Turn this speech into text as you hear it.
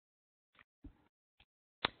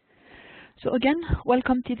So again,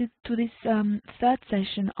 welcome to this third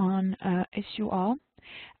session on SUR,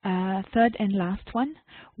 third and last one,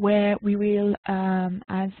 where we will,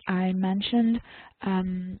 as I mentioned,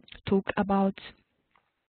 talk about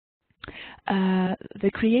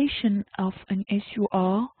the creation of an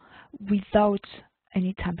SUR without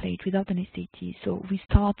any template, without an SAT. So we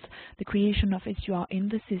start the creation of SUR in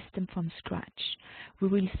the system from scratch. We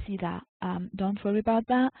will see that. Don't worry about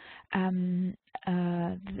that.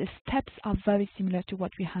 The steps are very similar to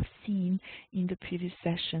what we have seen in the previous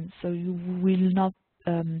session, so you will not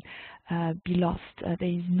be lost. There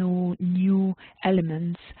is no new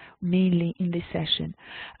elements mainly in this session.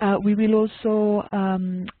 We will also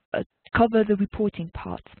cover the reporting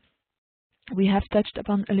part. We have touched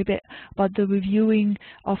upon a little bit about the reviewing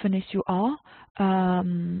of an SUR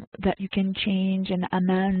that you can change and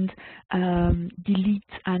amend, delete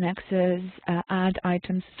annexes, add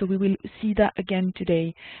items. So we will see that again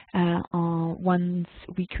today once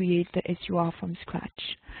we create the SUR from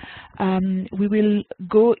scratch. We will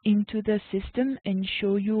go into the system and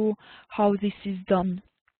show you how this is done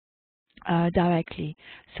directly.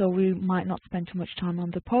 So we might not spend too much time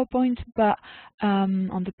on the PowerPoint, but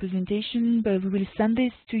on the presentation, but we will send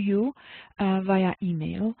this to you via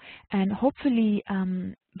email, and hopefully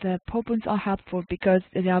the PowerPoints are helpful because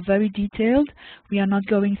they are very detailed. We are not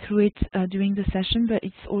going through it during the session, but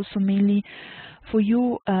it's also mainly for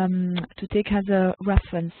you to take as a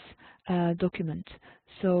reference document.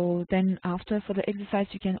 So then after, for the exercise,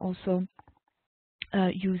 you can also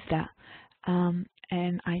use that.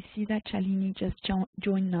 And I see that Shalini just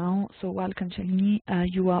joined now, so welcome Shalini.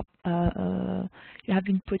 You have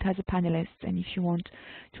been put as a panelist, and if you want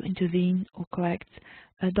to intervene or correct,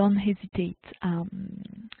 don't hesitate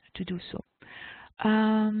to do so.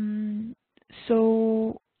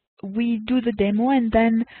 So we do the demo, and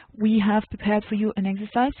then we have prepared for you an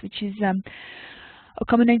exercise, which is a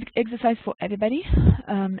common exercise for everybody,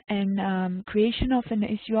 and creation of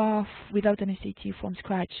an SUR without an SAT from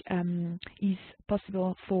scratch is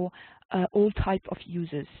possible for all type of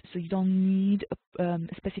users. So you don't need a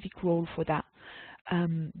specific role for that.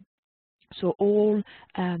 So all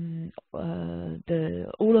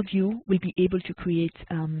of you will be able to create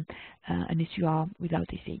an SUR without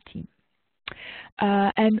SAT.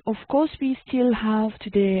 And of course, we still have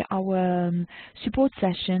today our support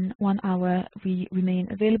session, 1 hour. We remain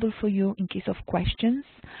available for you in case of questions,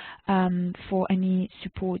 for any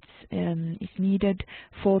support if needed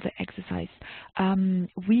for the exercise.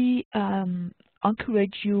 We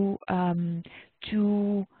encourage you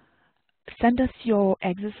to send us your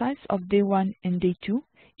exercise of day 1 and day 2,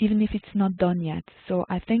 even if it's not done yet. So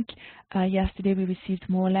I think yesterday we received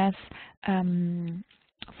more or less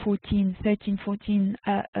 14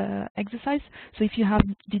 exercise. So if you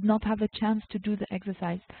did not have a chance to do the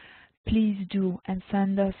exercise, please do, and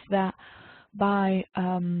send us that by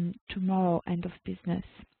tomorrow, end of business.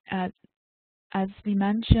 As we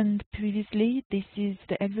mentioned previously, this is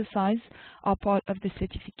the exercise are part of the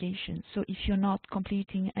certification. So if you're not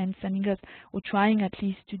completing and sending us, or trying at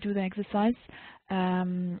least to do the exercise,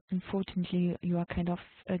 unfortunately you are kind of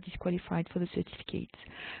disqualified for the certificate.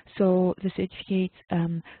 So the certificate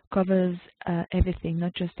covers everything,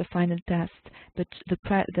 not just the final test, but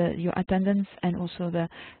your attendance and also the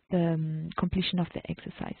completion of the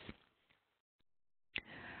exercise.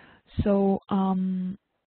 So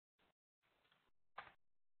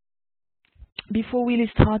before really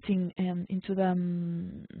starting into the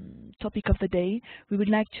topic of the day, we would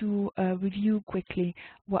like to review quickly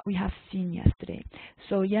what we have seen yesterday.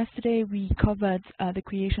 So yesterday we covered the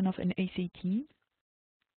creation of an SAT,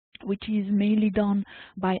 which is mainly done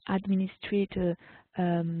by administrator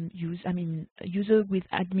user with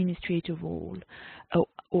administrator role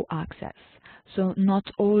or access. So not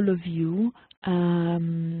all of you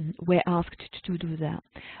were asked to do that.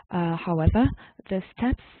 However, the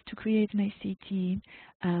steps to create an SAT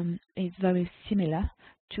is very similar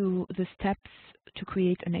to the steps to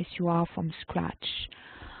create an SUR from scratch.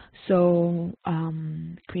 So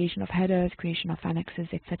creation of headers, creation of annexes,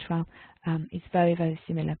 etc. is very, very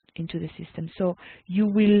similar into the system. So you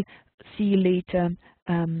will see later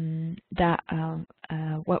that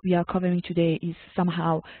what we are covering today is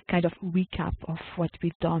somehow kind of recap of what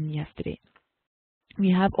we've done yesterday. We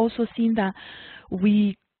have also seen that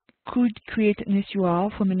we could create an SUR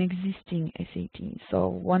from an existing SAT. So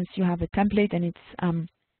once you have a template and it's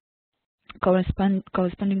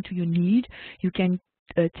corresponding to your need, you can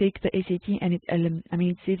take the SAT, and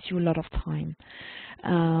it saves you a lot of time.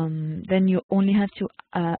 Then you only have to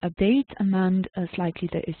update, amend slightly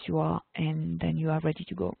the SUR, and then you are ready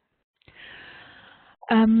to go.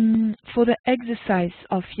 For the exercise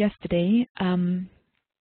of yesterday,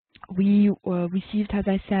 we received, as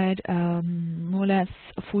I said, more or less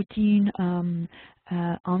 14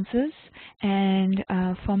 answers, and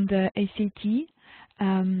from the ACT,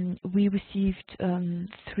 we received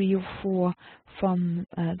 3 or 4 from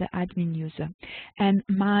the admin user. And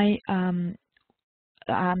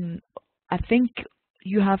I think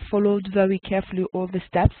you have followed very carefully all the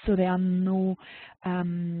steps, so there are no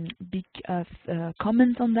big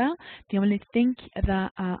comments on that. The only thing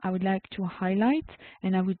that I would like to highlight,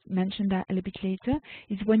 and I would mention that a little bit later,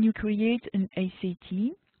 is when you create an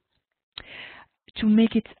ACT, to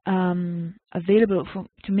make it available,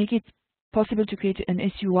 to make it possible to create an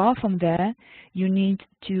SUR from there, you need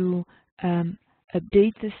to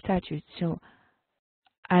update the statute. So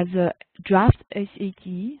as a draft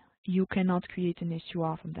SAT, you cannot create an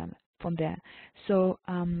SUR from there. So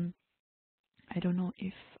I don't know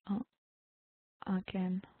if I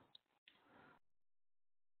can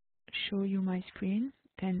show you my screen,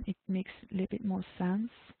 then it makes a little bit more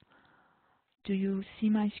sense. Do you see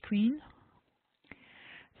my screen?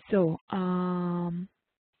 So now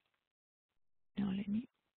let me.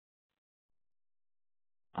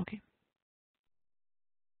 Okay.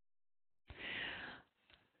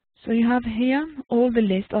 So you have here all the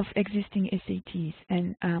list of existing SATs,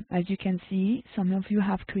 and as you can see, some of you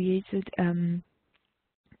have created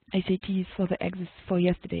SATs for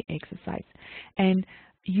yesterday exercise, and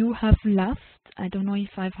you have left. I don't know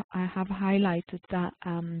if I have highlighted that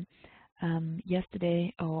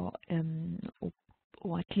yesterday, or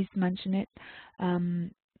at least mention it.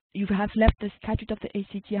 You have left the statute of the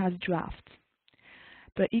ACT as draft,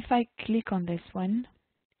 but if I click on this one,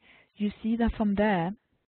 you see that from there,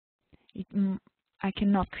 I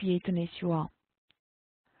cannot create an SUR.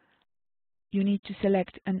 You need to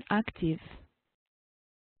select an active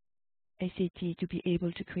SAT to be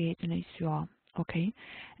able to create an SUR. Okay,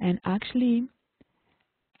 and actually,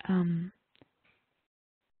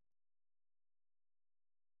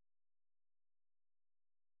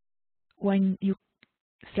 when you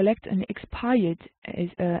select an expired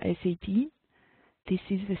SAT, this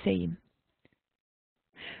is the same.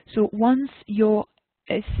 So once your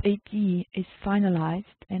SAT is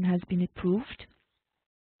finalized and has been approved,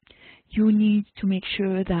 you need to make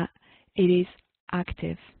sure that it is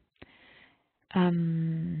active.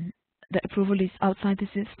 The approval is outside the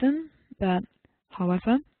system, but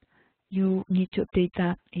however, you need to update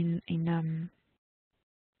that in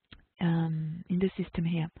the system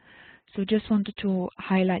here. So just wanted to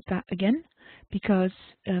highlight that again, because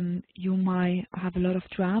you might have a lot of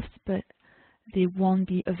drafts, but they won't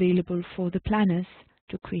be available for the planners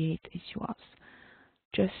to create SURs.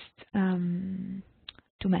 Just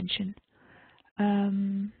to mention.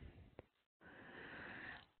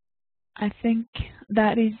 I think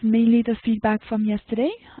that is mainly the feedback from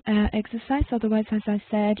yesterday exercise. Otherwise, as I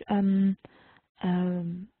said,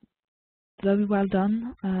 very well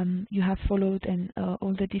done. You have followed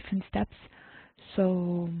all the different steps,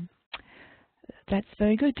 so that's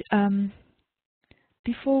very good.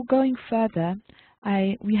 Before going further,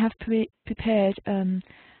 we have prepared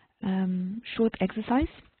short exercise,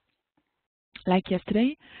 like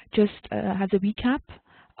yesterday, just as a recap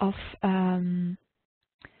of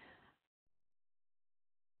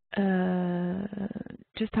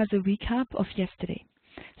yesterday.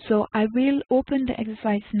 So I will open the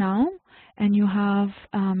exercise now, and you have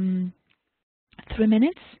 3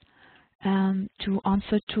 minutes to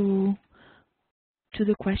answer to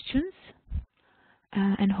the questions.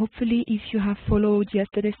 And hopefully, if you have followed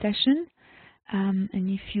yesterday's session, and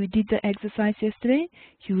if you did the exercise yesterday,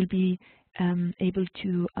 you will be able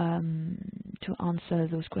to answer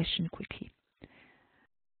those questions quickly.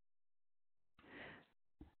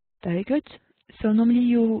 Very good. So normally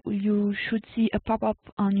you should see a pop-up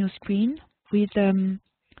on your screen with 5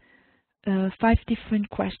 different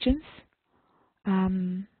questions.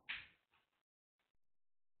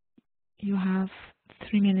 You have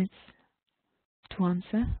 3 minutes to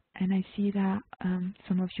answer, and I see that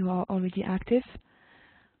some of you are already active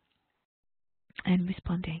and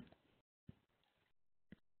responding.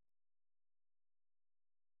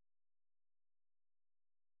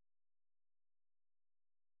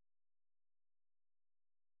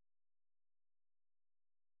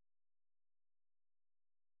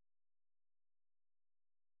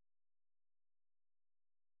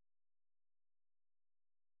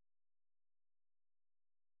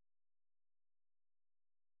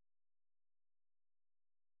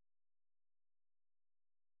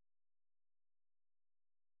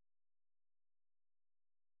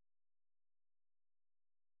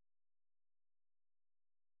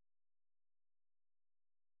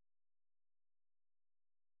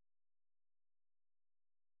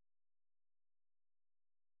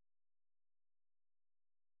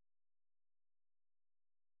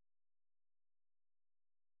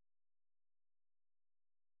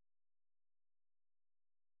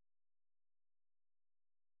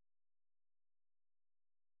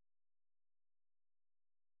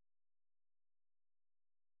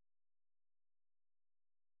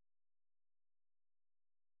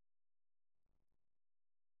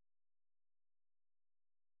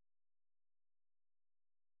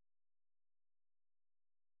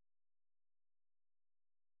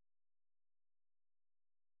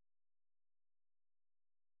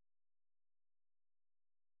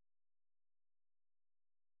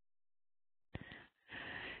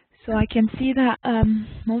 So I can see that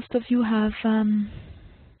most of you have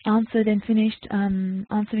answered and finished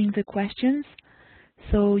answering the questions.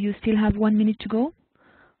 So you still have 1 minute to go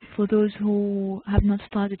for those who have not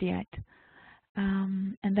started yet.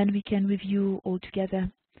 And then we can review all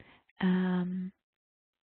together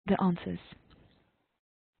the answers.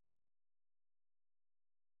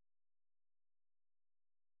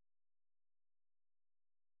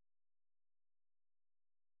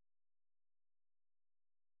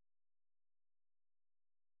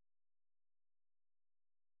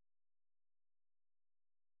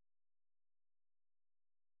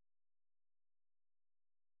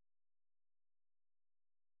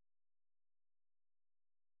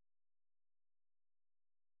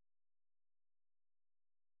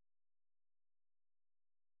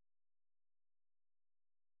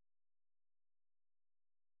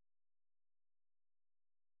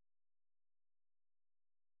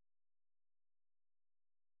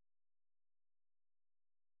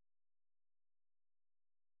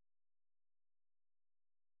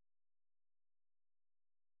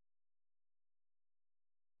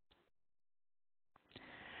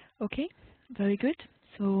 Okay, very good.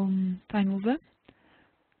 So time over.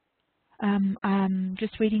 I'm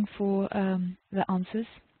just waiting for the answers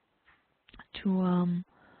to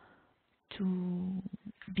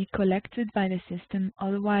be collected by the system.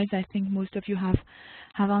 Otherwise, I think most of you have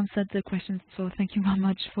answered the questions. So thank you very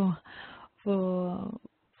much for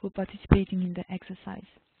participating in the exercise.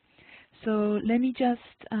 So let me just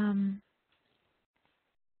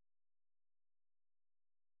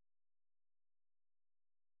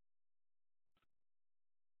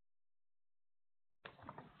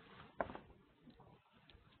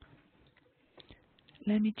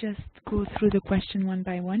go through the question one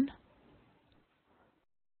by one.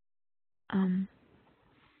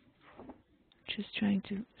 Just trying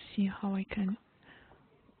to see how I can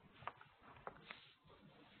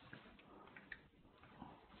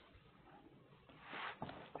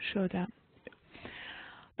show that.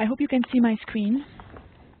 I hope you can see my screen.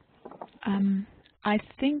 I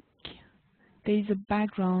think there is a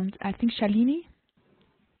background. I think Shalini.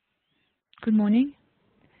 Good morning.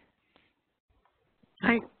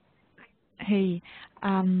 Hi. Hey,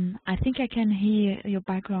 I think I can hear your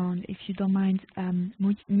background. If you don't mind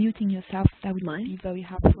muting yourself, that would be very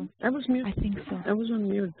helpful. I was muted. I think so. I was on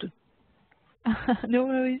mute. No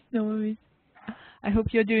worries, no worries. I hope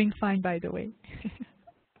you're doing fine, by the way.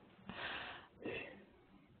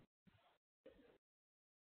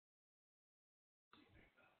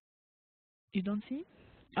 You don't see?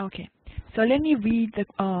 Okay. So let me read the.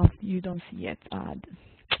 Oh, you don't see yet.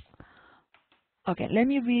 Okay, let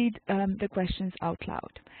me read the questions out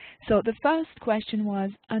loud. So the first question was,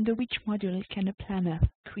 under which module can a planner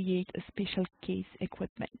create a special case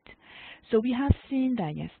equipment? So we have seen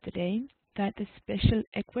that yesterday, that the special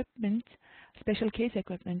case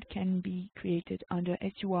equipment can be created under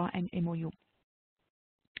SUR and MOU.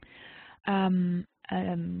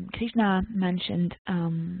 Krishna mentioned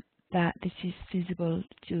that this is feasible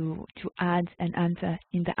to add and enter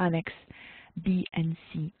in the Annex B and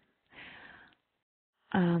C.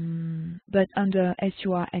 But under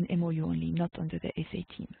SUR and MOU only, not under the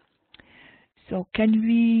SAT. So can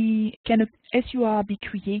a SUR be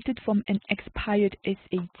created from an expired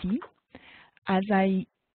SAT? As I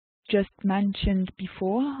just mentioned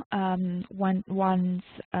before, while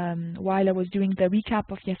I was doing the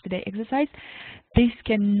recap of yesterday's exercise, this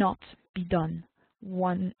cannot be done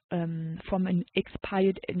from an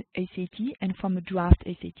expired SAT and from a draft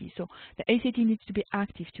SAT. So the SAT needs to be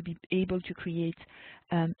active to be able to create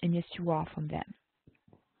an SUR from them.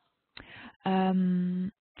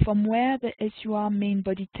 From where the SUR main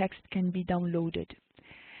body text can be downloaded?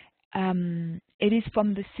 It is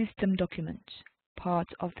from the system document part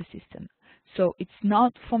of the system. So it's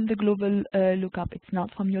not from the global lookup, it's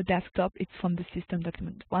not from your desktop, it's from the system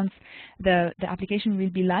document. Once the application will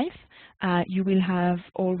be live, you will have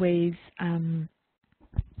always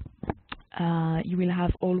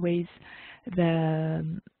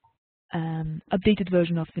the updated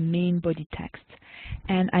version of the main body text.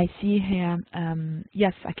 And I see here,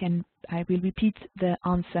 yes, I will repeat the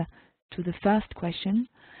answer to the first question.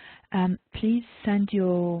 Please send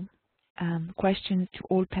your questions to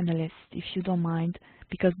all panelists, if you don't mind,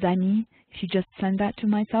 because Danny, if you just send that to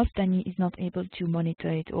myself, Danny is not able to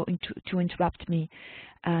monitor it or to interrupt me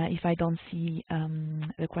if I don't see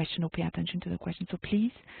the question or pay attention to the question. So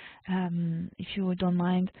please, if you don't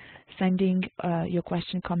mind, sending your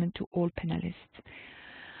question, comment to all panelists.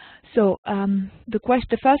 So the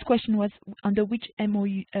first question was, under which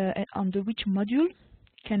module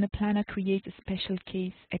can a planner create a special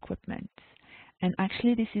case equipment? and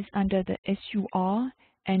actually this is under the SUR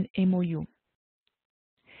and MOU.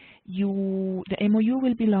 The MOU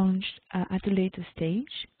will be launched at a later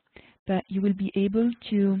stage, but you will be able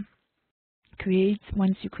to create,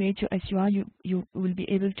 once you create your SUR, you will be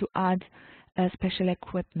able to add special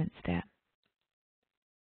equipment there.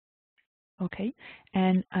 Okay,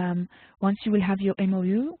 and once you will have your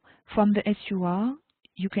MOU, from the SUR,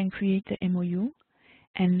 you can create the MOU,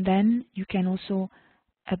 and then you can also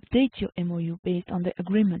update your MOU based on the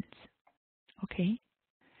agreement. Okay,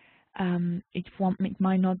 it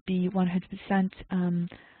might not be 100%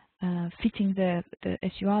 fitting the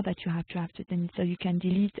SUR that you have drafted, and so you can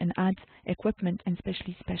delete and add equipment, and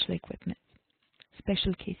especially special equipment,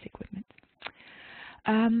 special case equipment.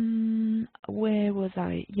 Where was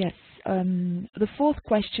I? Yes, the fourth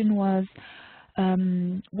question was,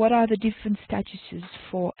 what are the different statuses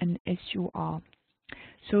for an SUR?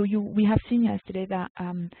 So we have seen yesterday that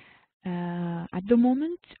at the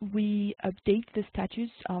moment we update the status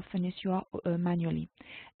of an SUR manually,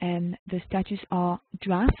 and the status are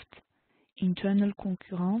draft, internal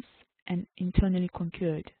concurrence, and internally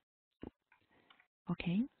concurred.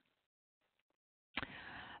 Okay.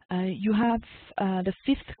 You have the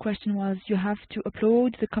fifth question was, you have to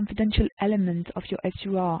upload the confidential element of your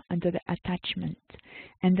SUR under the attachment,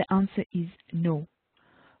 and the answer is no.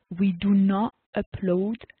 We do not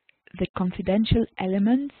upload the confidential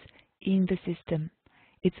elements in the system.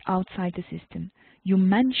 It's outside the system. You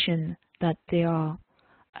mention that there are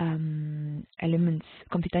elements,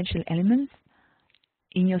 confidential elements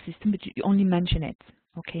in your system, but you only mention it.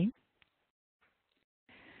 Okay.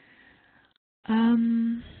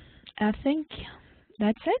 I think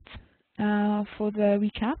that's it for the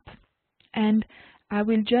recap, and I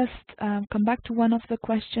will just come back to one of the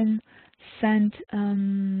questions sent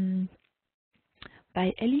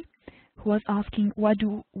by Ellie, who was asking why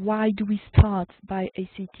do we start by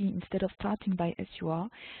ACT instead of starting by SUR.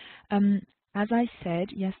 As I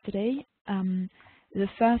said yesterday, the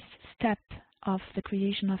first step of the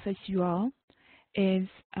creation of SUR is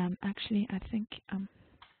actually, I think,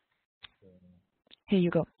 here you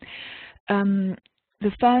go.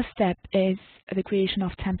 The first step is the creation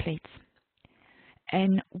of templates.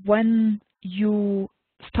 And when you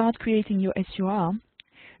start creating your SUR,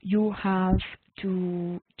 you have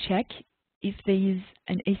to check if there is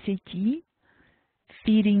an SAT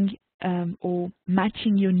feeding or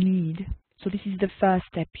matching your need. So this is the first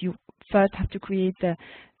step. You first have to create the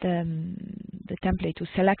template, to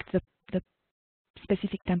select the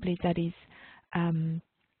specific template that is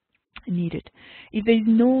needed. If there is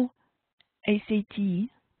no SAT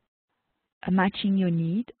matching your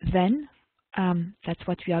need, then that's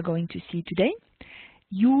what we are going to see today.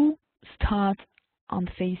 You start on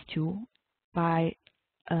phase 2 by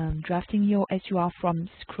drafting your SUR from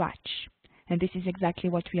scratch, and this is exactly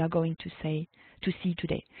what we are going to see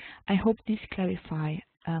today. I hope this clarify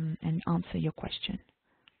and answer your question.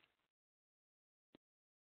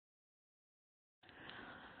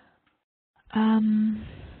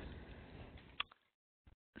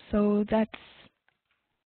 So that's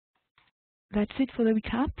it for the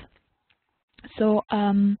recap. So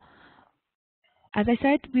as I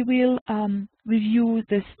said, we will review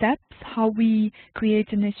the steps, how we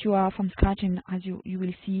create an SUR from scratch, and as you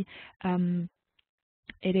will see,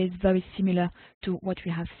 it is very similar to what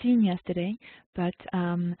we have seen yesterday. But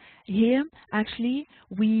here, actually,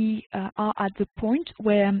 we are at the point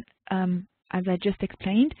where, as I just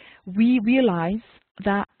explained, we realize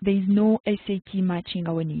that there is no SAT matching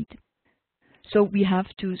our need. So we have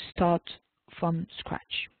to start from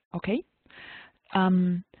scratch, okay?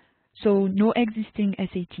 So no existing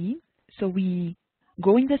SAT. So we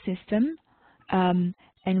go in the system and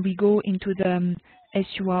we go into the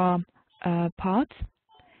SUR part,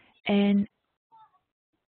 and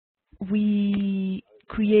we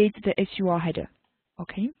create the SUR header,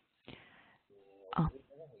 okay?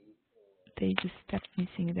 There's a step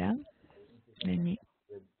missing there. Let me.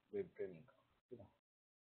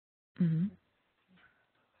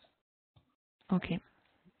 Okay.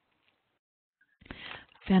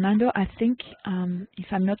 Fernando, I think, if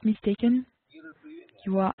I'm not mistaken,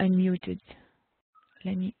 you are unmuted.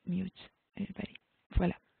 Let me mute everybody.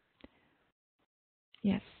 Voila.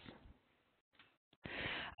 Yes.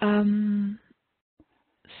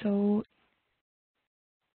 So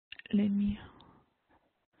let me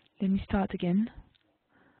start again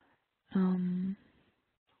and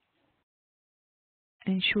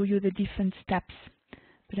show you the different steps.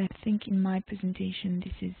 But I think in my presentation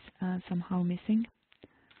this is somehow missing.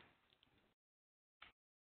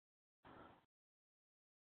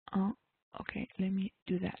 Okay, let me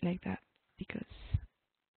do that like that, because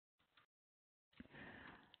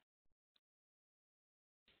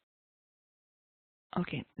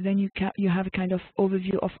Okay, then you have a kind of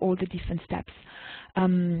overview of all the different steps.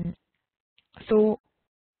 So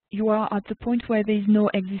you are at the point where there is no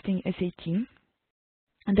existing SAT,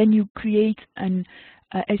 and then you create an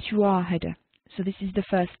SUR header. So this is the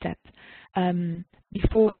first step.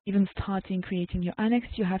 Before even starting creating your annex,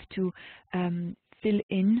 you have to fill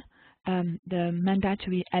in the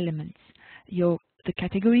mandatory elements. The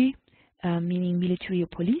category, meaning military or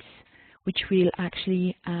police, which will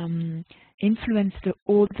actually influence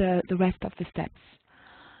all the rest of the steps.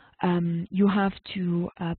 You have to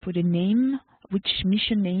put a name, which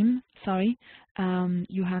mission name, sorry.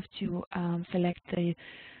 You have to select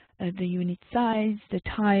the unit size, the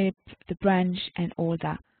type, the branch, and all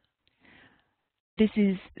that. This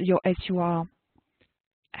is your SUR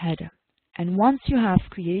header. And once you have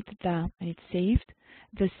created that and it's saved,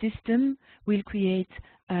 the system will create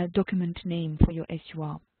a document name for your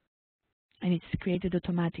SUR. And it's created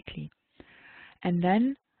automatically. And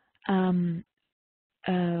then from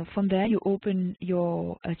there, you open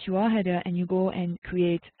your SUR header and you go and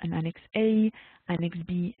create an Annex A, Annex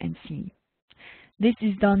B, and C. This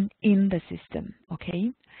is done in the system,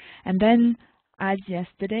 okay? And then, as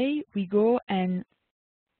yesterday, we go and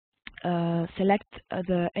select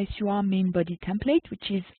the SUR main body template, which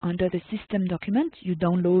is under the system document. You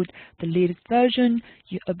download the latest version,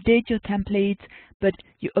 you update your template, but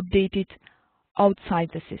you update it outside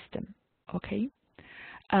the system, okay?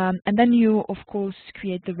 And then you, of course,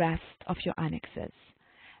 create the rest of your annexes.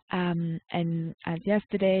 And as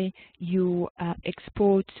yesterday, you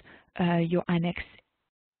export your Annex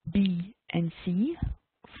B and C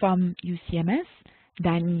from UCMS.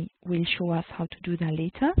 Danny will show us how to do that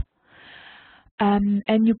later.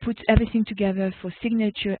 And you put everything together for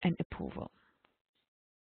signature and approval.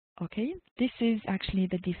 Okay, this is actually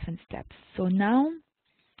the different steps. So now,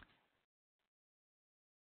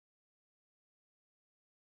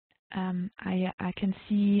 I can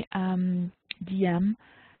see DM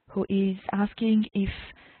who is asking if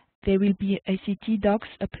there will be ACT docs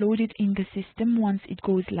uploaded in the system once it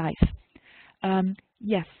goes live.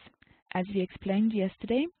 Yes, as we explained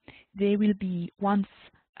yesterday, there will be, once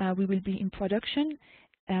we will be in production,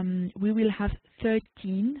 we will have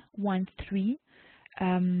 13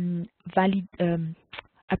 valid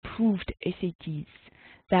approved SATs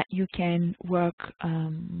that you can work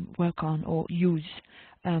on or use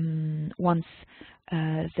once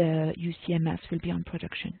the UCMS will be on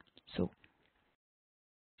production. So,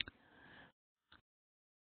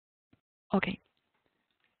 okay.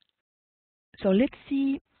 So let's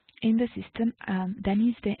see in the system. Danny,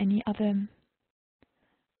 is there any other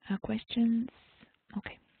questions?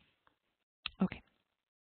 Okay. Okay.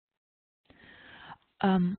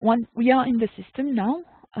 We are in the system now.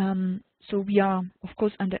 So we are, of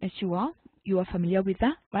course, under SUR. You are familiar with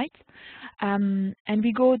that, right? And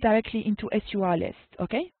we go directly into SUR list,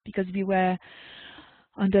 okay? Because we were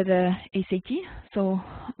under the SAT, so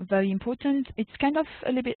very important. It's kind of a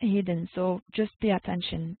little bit hidden, so just pay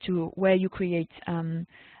attention to where you create,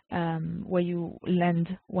 where you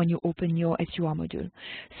land when you open your SUR module.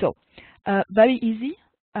 So very easy.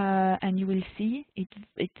 And you will see it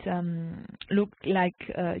look like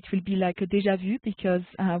it will be like a deja vu because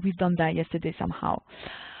we've done that yesterday somehow.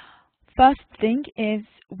 First thing is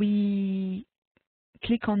we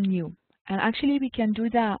click on new, and actually we can do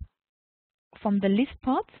that from the list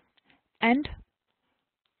part and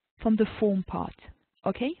from the form part.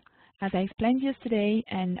 Okay, as I explained yesterday,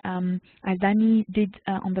 and as Danny did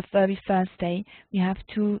on the very first day, we have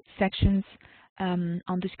two sections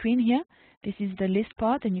on the screen here. This is the list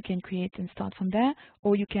part, and you can create and start from there,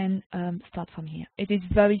 or you can start from here. It is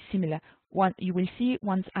very similar. You will see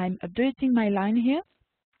once I'm updating my line here,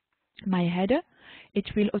 my header, it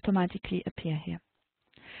will automatically appear here.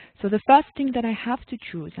 So the first thing that I have to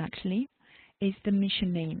choose actually is the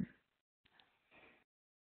mission name.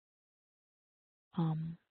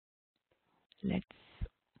 Let's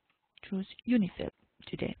choose UNIFIL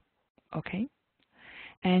today. Okay,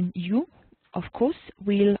 and you, of course,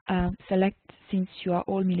 will select, since you are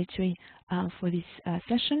all military for this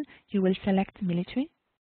session, you will select military.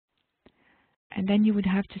 And then you would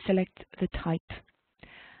have to select the type.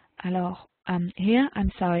 Alors, here,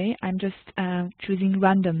 I'm sorry, I'm just choosing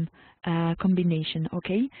random combination,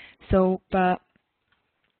 okay? So, but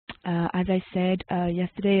as I said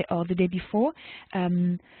yesterday or the day before,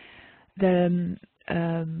 the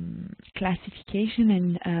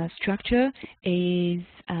classification and structure is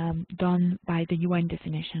done by the UN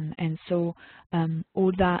definition, and so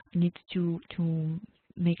all that needs to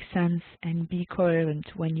make sense and be coherent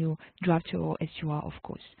when you draft your SUR, of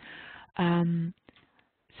course.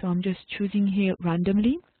 So I'm just choosing here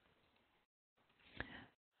randomly,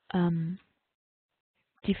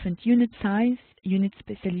 different unit size, unit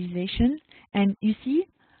specialization, and you see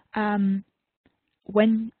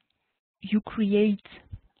when you create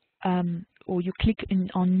or you click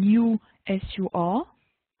on new SUR,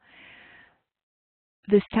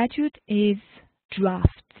 the statute is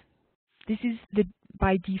draft. This is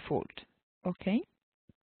by default, okay?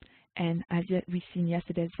 And as we've seen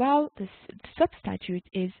yesterday as well, the substatute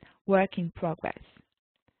is work in progress.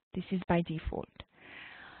 This is by default.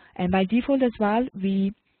 And by default as well,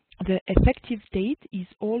 the effective date is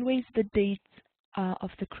always the date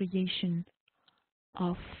of the creation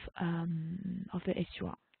of the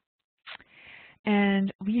SUR.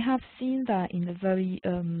 And we have seen that in the very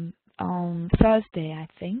on Thursday, I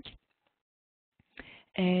think,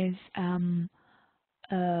 is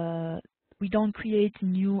we don't create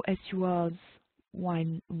new SURs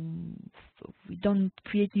when we don't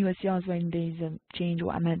create new SURs when there is a change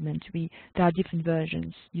or amendment. There are different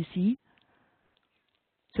versions, you see,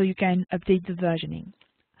 so you can update the versioning.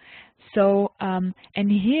 So and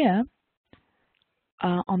here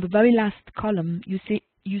on the very last column, you see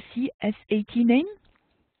SAT name.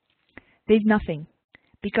 There's nothing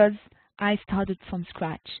because I started from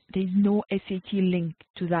scratch. There's no SAT link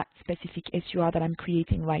to that specific SUR that I'm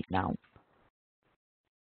creating right now.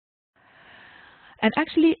 And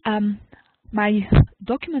actually, my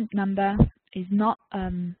document number is not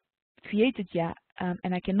created yet,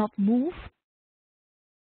 and I cannot move,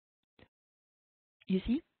 you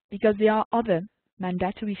see, because there are other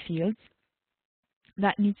mandatory fields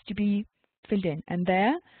that needs to be filled in. And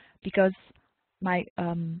there, because my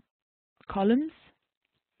columns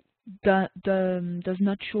does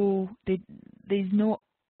not show, there's no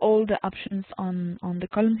all the options on the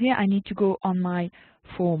columns here, I need to go on my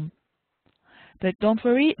form. But don't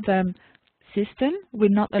worry, the system will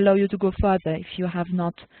not allow you to go further if you have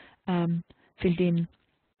not filled in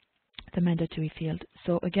the mandatory field.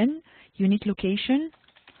 So again, unit location,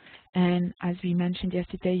 and as we mentioned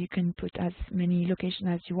yesterday, you can put as many locations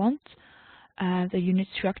as you want. The unit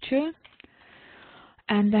structure,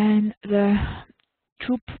 and then the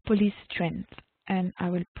troop police strength, and I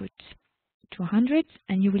will put 200,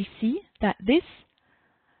 and you will see that this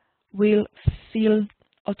will fill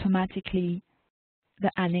automatically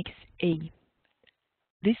the Annex A.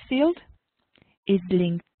 This field is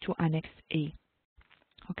linked to Annex A,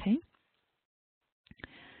 okay?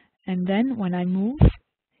 And then when I move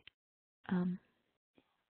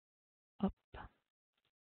up,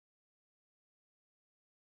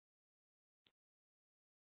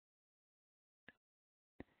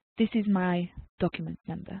 this is my document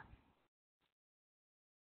number.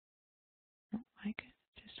 No, I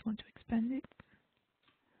just want to expand it.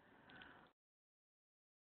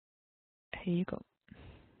 Here you go.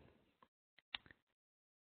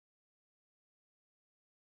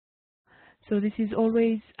 So this is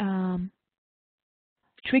always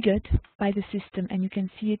triggered by the system, and you can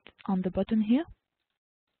see it on the bottom here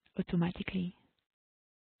automatically.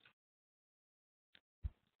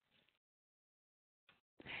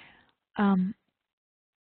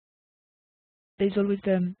 There's always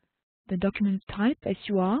the document type,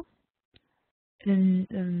 SUR, then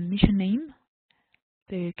the mission name,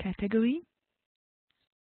 the category,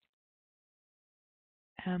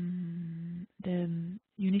 the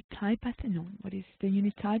unit type, I think, no, what is the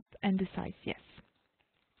unit type, and the size, yes.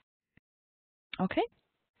 Okay,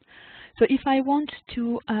 so if I want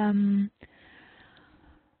to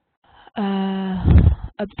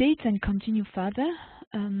update and continue further,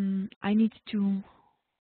 I need to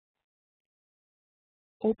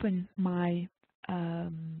open my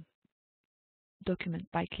document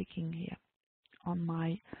by clicking here on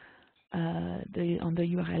my on the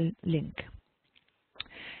URL link.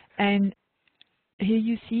 And here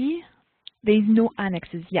you see there is no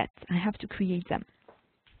annexes yet. I have to create them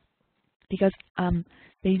because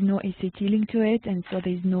there is no SAT link to it, and so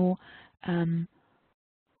there is no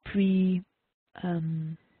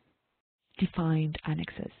defined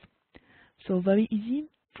annexes. So very easy.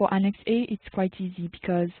 For Annex A, it's quite easy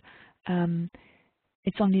because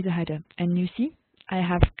it's only the header. And you see, I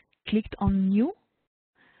have clicked on New,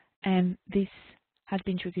 and this has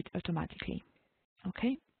been triggered automatically.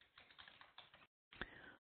 Okay?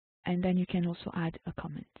 And then you can also add a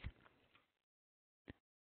comment.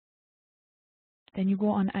 Then you go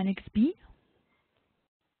on Annex B,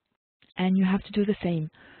 and you have to do the same.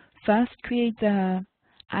 First, create the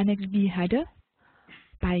Annex B header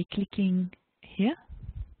by clicking here.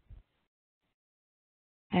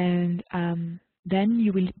 And then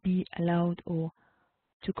you will be allowed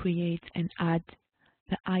to create and add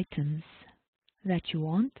the items that you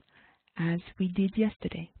want, as we did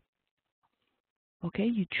yesterday. Okay,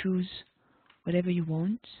 you choose whatever you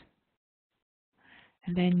want,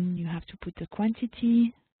 and then you have to put the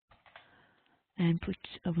quantity and put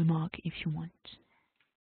a remark if you want.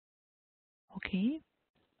 Okay,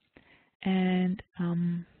 and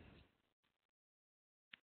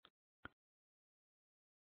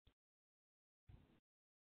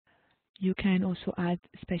you can also add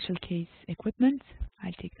special case equipment.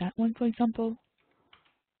 I'll take that one, for example,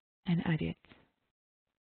 and add it.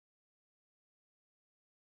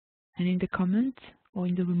 And in the comment or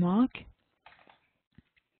in the remark,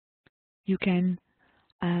 you can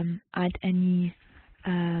add any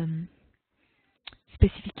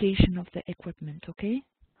specification of the equipment, okay?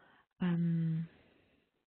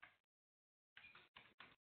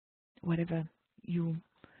 Whatever you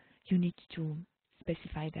need to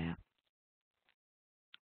specify there.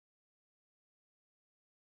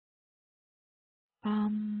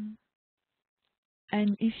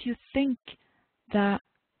 And if you think that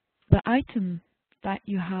the item that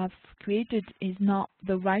you have created is not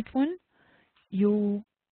the right one, you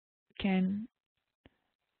can,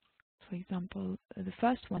 for example, the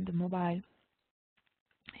first one, the mobile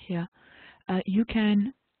here, you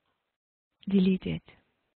can delete it.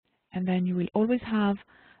 And then you will always have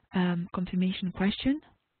confirmation question,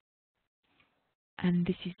 and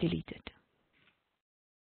this is deleted.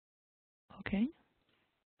 Okay?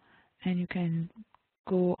 And you can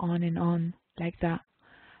go on and on like that.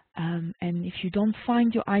 And if you don't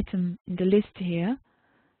find your item in the list here,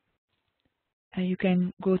 you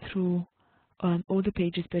can go through all the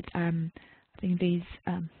pages, but I think there's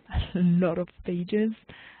a lot of pages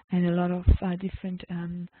and a lot of different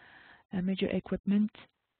major equipment.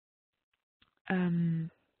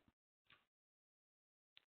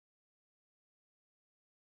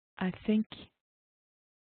 I think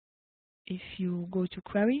if you go to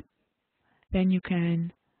query, then you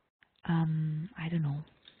can, I don't know,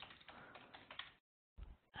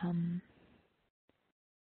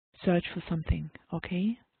 search for something,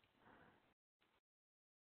 okay?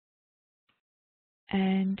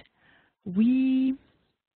 And we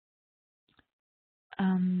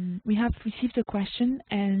have received a question,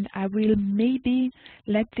 and I will maybe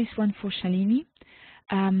let this one for Shalini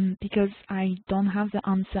because I don't have the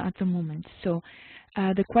answer at the moment. So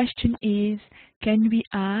the question is, can we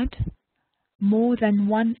add more than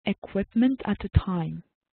one equipment at a time?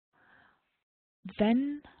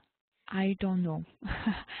 Then I don't know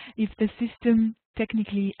if the system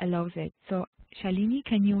technically allows it. So Shalini,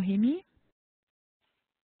 can you hear me?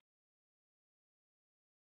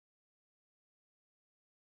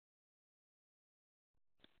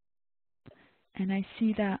 And I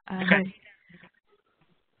see that. Okay.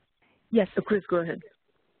 Yes. So Chris, go ahead.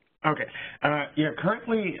 Okay. Yeah,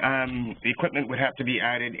 currently the equipment would have to be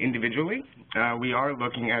added individually. We are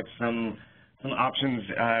looking at some options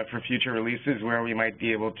for future releases where we might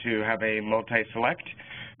be able to have a multi-select.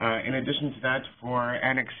 In addition to that, for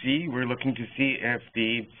Annex C, we're looking to see if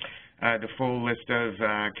the full list of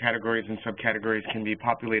categories and subcategories can be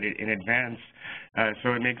populated in advance,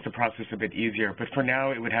 so it makes the process a bit easier. But for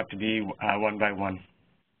now, it would have to be one by one.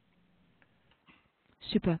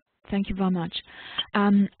 Super. Thank you very much.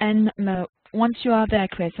 And once you are there,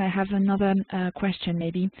 Chris, I have another question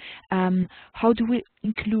maybe. How do we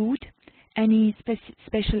include any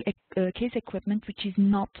special case equipment which is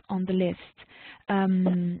not on the list?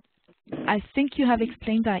 I think you have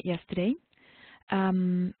explained that yesterday.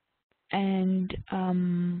 And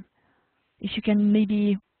if you can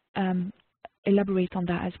maybe elaborate on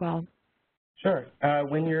that as well. Sure.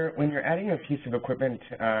 When you're adding a piece of equipment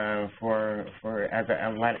for as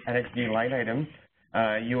an Annex D line item,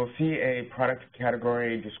 you will see a product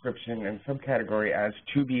category description and subcategory as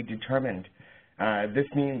to be determined. This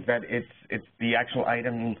means that it's the actual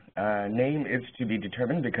item name is to be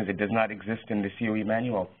determined because it does not exist in the COE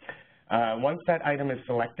manual. Once that item is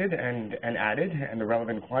selected and added and the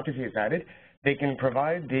relevant quantity is added, they can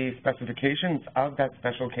provide the specifications of that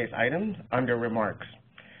special case item under remarks.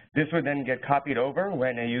 This would then get copied over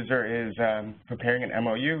when a user is preparing an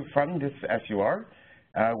MOU from this SUR,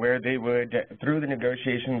 where they would, through the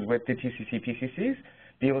negotiations with the TCC PCCs,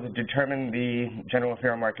 be able to determine the general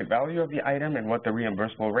fair market value of the item and what the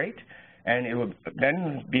reimbursable rate, and it will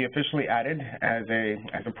then be officially added as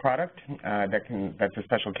a product that's a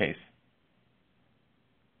special case.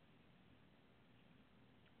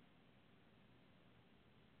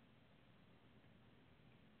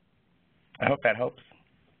 I hope that helps.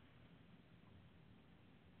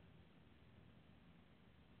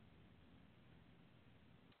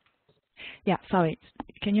 Yeah, sorry.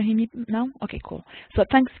 Can you hear me now? Okay, cool. So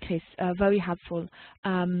thanks, Chris. Very helpful.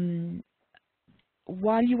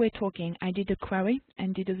 while you were talking, I did a query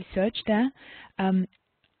and did a research there on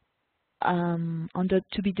the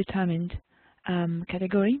to be determined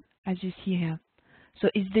category, as you see here. So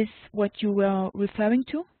is this what you were referring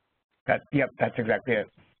to? Yep, that's exactly it.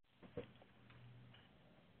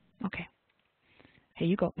 Okay. Here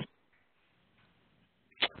you go.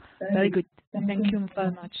 Very good. Thank you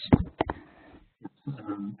very much.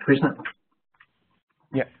 Krishna?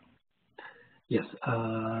 Yes. Yes.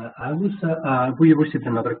 We received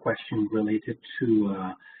another question related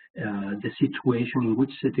to the situation. In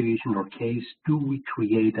which situation or case do we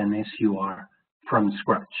create an SUR from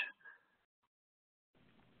scratch?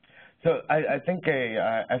 So I think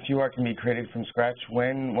a SUR can be created from scratch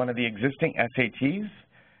when one of the existing SATs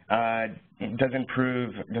doesn't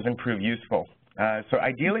prove useful. So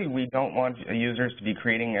ideally, we don't want users to be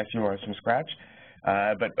creating SURs from scratch,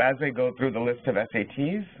 but as they go through the list of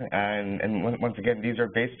SATs, and once again, these are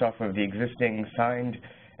based off of the existing signed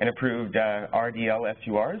and approved RDL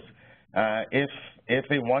SURs. If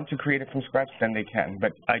they want to create it from scratch, then they can.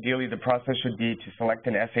 But ideally, the process should be to select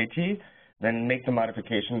an SAT, then make the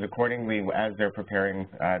modifications accordingly as they're preparing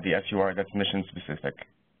the SUR that's mission specific.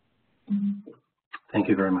 Thank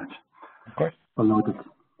you very much. Of course. Well noted.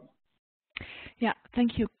 Yeah,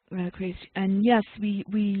 thank you, Chris. And yes,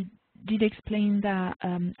 we did explain that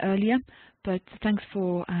earlier, but thanks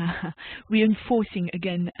for reinforcing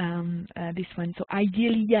again this one. So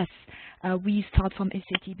ideally, yes, we start from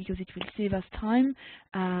SAT because it will save us time,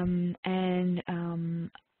 and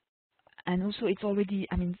also it's already,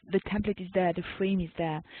 I mean, the template is there, the frame is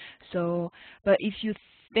there. So, but if you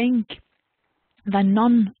think that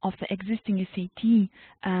none of the existing SAT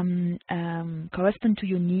correspond to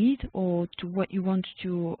your need or to what you want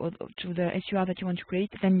to, or to the SUR that you want to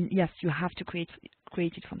create, then yes, you have to create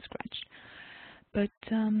it from scratch. But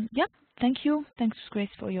yeah, thank you. Thanks, Grace,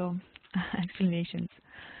 for your explanations.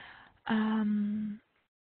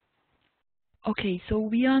 Okay, so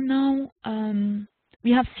we are now,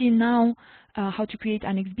 we have seen now how to create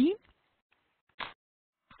Annex B.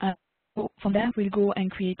 From there, we'll go and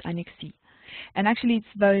create Annex C. And actually,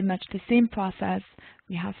 it's very much the same process.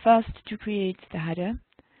 We have first to create the header,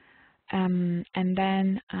 and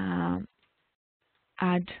then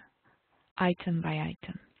add item by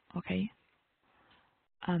item, okay?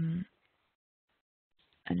 And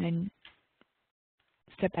then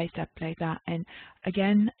step by step like that. And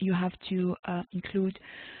again, you have to include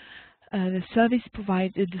the service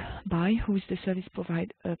provided by, who is the service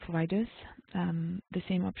providers, the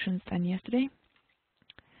same options than yesterday.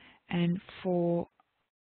 And for,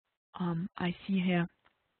 I see here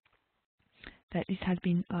that this has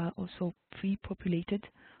been also pre-populated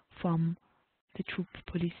from the troop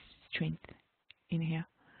police strength in here.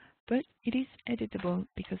 But it is editable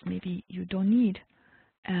because maybe you don't need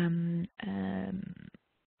an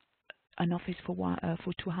office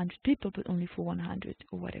for 200 people, but only for 100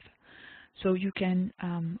 or whatever. So you can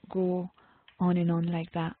go on and on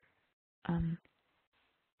like that.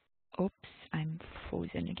 Oops, I'm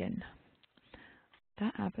frozen again.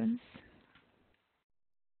 That happens.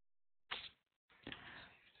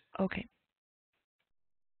 Okay.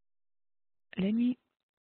 Let me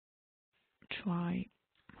try.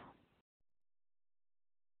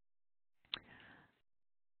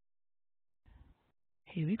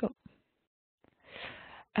 Here we go.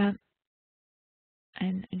 And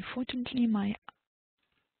unfortunately,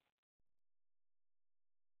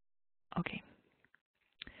 okay.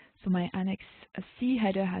 So my Annex C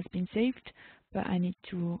header has been saved, but I need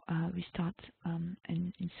to restart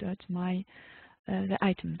and insert my the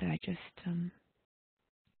item that I just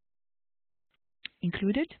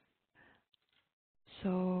included.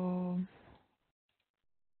 So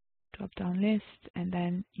drop down list, and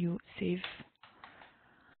then you save.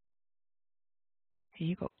 Here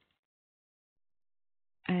you go.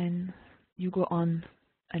 And you go on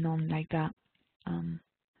and on like that,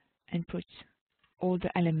 and put all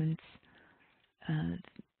the elements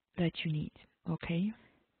that you need, okay?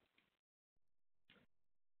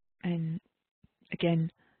 And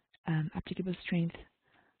again, applicable strength,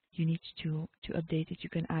 you need to update it. You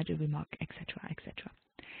can add a remark, etc., etc.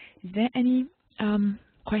 Is there any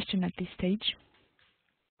question at this stage?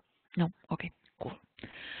 No? Okay, cool.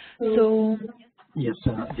 So yes,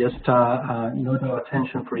 just note of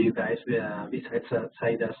attention for you guys. Besides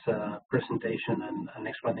Saida's presentation and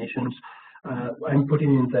explanations, I'm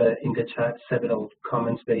putting in the chat several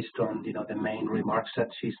comments based on the main remarks that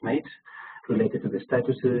she's made, related to the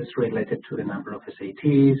statuses, related to the number of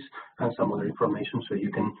SATs, and some other information. So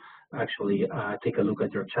you can actually take a look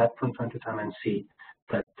at your chat from time to time and see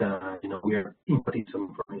that we are inputting some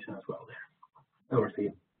information as well there. Over to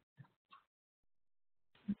you.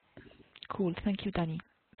 Cool. Thank you, Danny.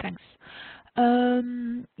 Thanks.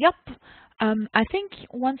 Yep. I think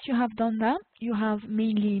once you have done that, you have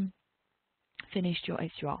mainly finished your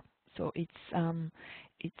SUR. So it's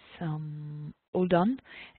all done,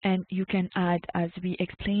 and you can add, as we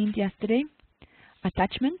explained yesterday,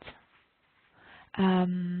 attachments.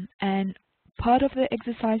 And part of the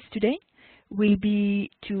exercise today will be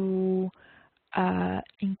to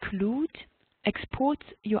export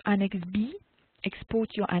your Annex B,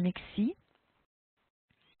 export your Annex C,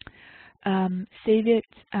 save it,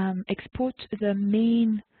 export the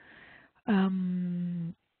main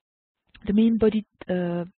body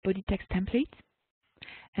text template,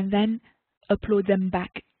 and then upload them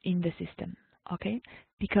back in the system. Okay,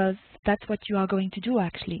 because that's what you are going to do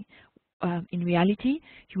actually. In reality,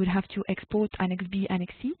 you would have to export Annex B,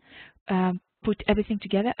 Annex C, put everything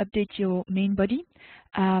together, update your main body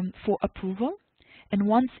for approval, and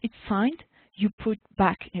once it's signed, you put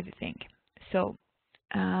back everything. So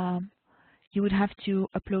you would have to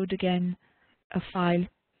upload again a file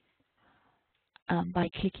by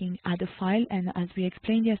clicking add a file, and as we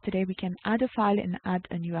explained yesterday, we can add a file and add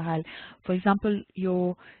an URL. For example,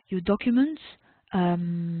 your documents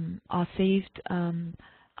are saved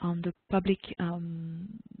on the public,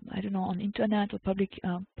 I don't know, on internet or public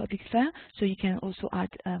sphere, so you can also add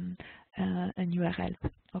an URL.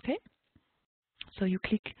 Okay, so you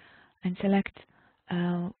click and select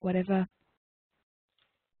whatever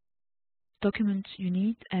document you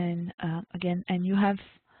need, and again, and you have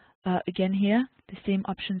again here the same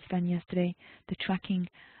options than yesterday, the tracking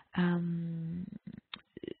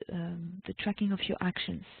of your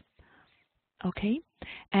actions. Okay,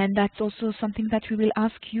 and that's also something that we will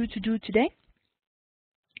ask you to do today,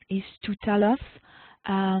 is to tell us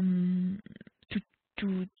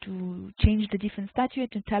to change the different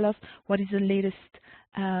statute, and tell us what is the latest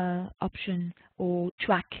option or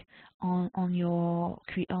track on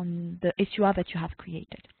the SUR that you have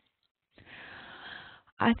created.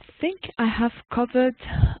 I think I have covered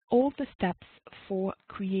all the steps for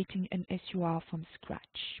creating an SUR from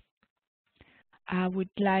scratch. I would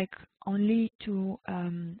like only to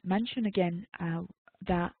mention again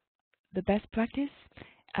that the best practice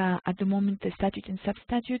at the moment, the statute and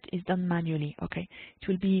substatute is done manually. Okay, it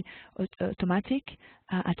will be automatic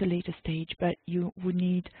at a later stage, but you would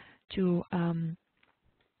need to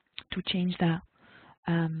change that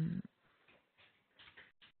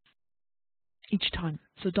each time.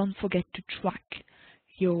 So don't forget to track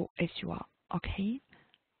your SUR. Okay,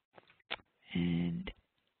 and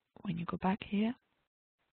when you go back here,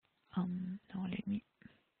 now let me.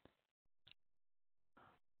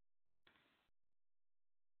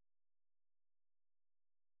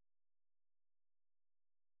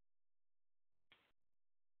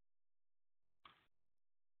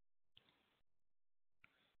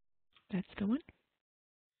 That's the one.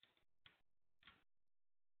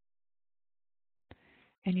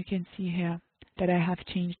 And you can see here that I have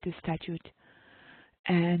changed the statute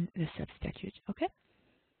and the substatute. Okay.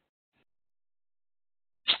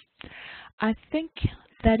 I think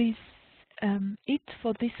that is it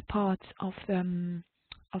for this part of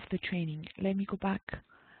the training. Let me go back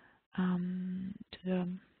to the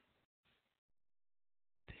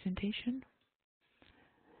presentation.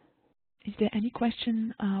 Is there any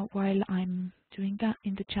question while I'm doing that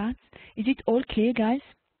in the chat? Is it all clear, guys?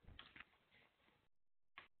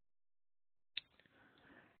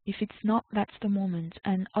 If it's not, that's the moment.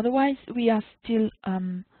 And otherwise, we are still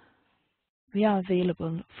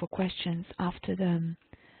available for questions after the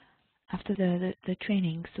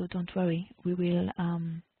training. So don't worry, we will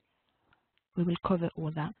cover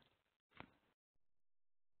all that.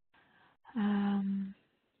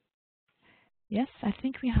 Yes, I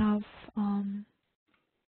think we have.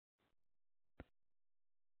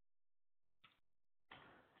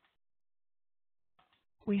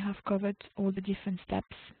 We have covered all the different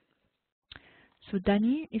steps. So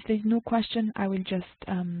Danny, if there's no question, I will just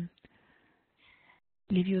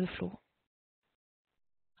leave you the floor.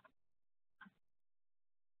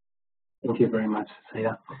 Thank you very much,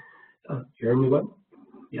 Saya. You hear me well?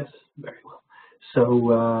 Yes, very well.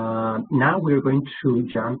 So now we're going to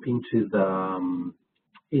jump into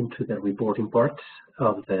the reporting part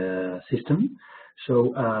of the system.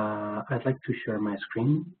 So I'd like to share my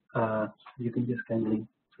screen. You can just kindly.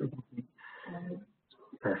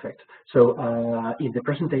 Perfect. So in the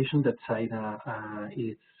presentation that Saida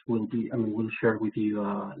will share with you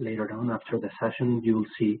later on after the session, you will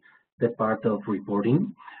see the part of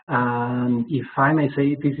reporting. And if I may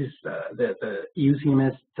say, this is the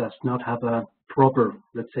UCMS does not have a proper,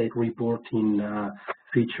 let's say, reporting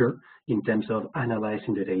feature in terms of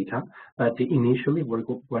analyzing the data. But initially,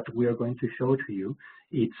 what we are going to show to you,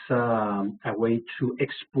 it's a way to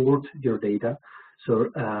export your data.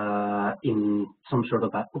 So in some sort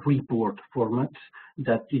of a report format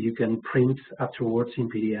that you can print afterwards in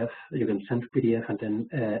PDF. You can send PDF and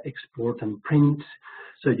then export and print.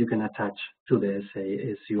 So you can attach to the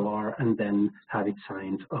SUR and then have it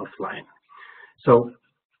signed offline. So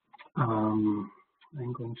I'm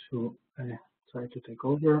going to try to take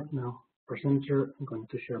over now. Presenter. I'm going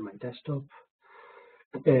to share my desktop.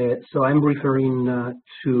 So I'm referring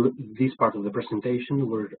to this part of the presentation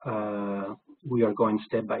where we are going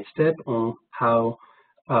step by step on how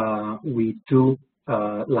we do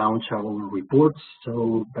launch our reports.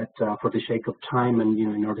 So, but for the sake of time and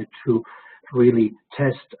in order to really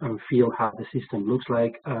test and feel how the system looks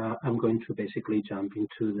like, I'm going to basically jump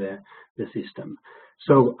into the system.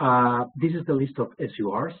 So this is the list of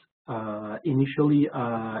SURs. Initially,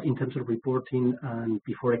 in terms of reporting and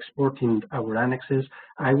before exporting our annexes,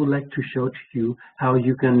 I would like to show to you how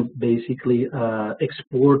you can basically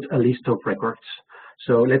export a list of records.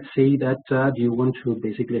 So let's say that you want to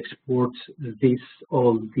basically export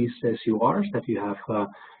all these SURs that you have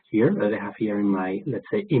here, that I have here in my, let's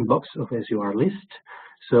say, inbox of SUR list.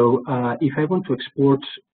 So if I want to export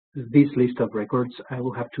this list of records, I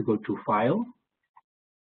will have to go to File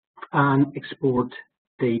and Export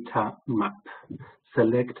Data Map.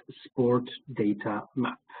 Select Export Data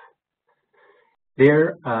Map.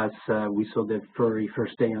 There, as we saw the very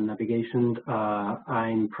first day on navigation,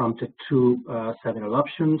 I'm prompted to several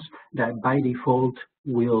options that by default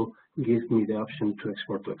will give me the option to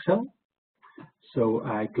export to Excel. So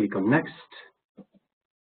I click on Next.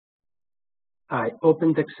 I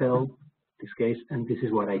opened Excel, in this case, and this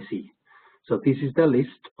is what I see. So this is the list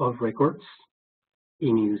of records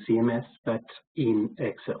in UCMS, but in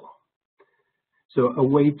Excel. So a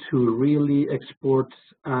way to really export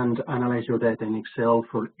and analyze your data in Excel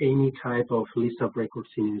for any type of list of records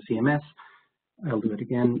in UCMS, I'll do it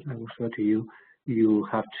again, I will show to you. You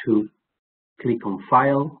have to click on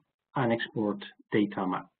File and Export Data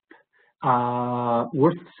Map.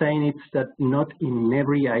 Worth saying is that not in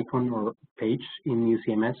every icon or page in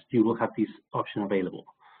UCMS you will have this option available.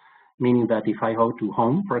 Meaning that if I go to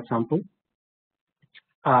Home, for example,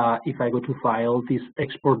 if I go to File, this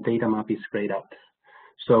Export Data Map is grayed out.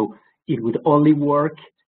 So it would only work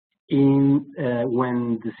in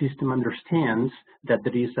when the system understands that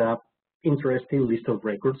there is a interesting list of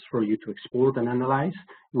records for you to export and analyze,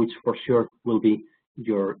 which for sure will be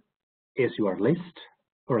your SUR list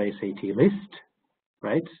or SAT list,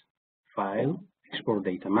 right? File, Export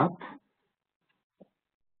Data Map.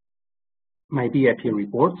 My BIP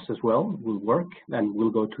reports as well will work, and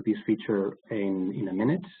we'll go to this feature in a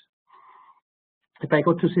minute. If I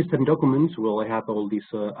go to System Documents, well, I have all these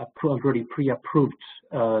already pre-approved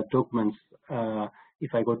documents.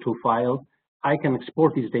 If I go to File, I can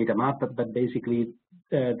export this data map, but basically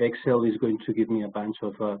the Excel is going to give me a bunch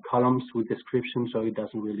of columns with descriptions, so it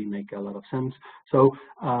doesn't really make a lot of sense. So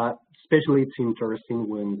especially it's interesting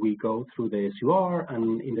when we go through the SUR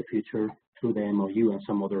and in the future through the MOU and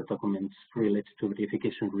some other documents related to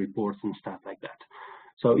verification reports and stuff like that.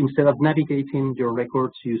 So instead of navigating your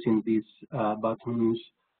records using these buttons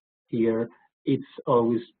here, it's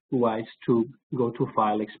always wise to go to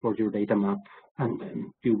File, Export Your Data Map, and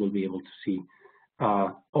then you will be able to see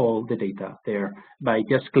all the data there. By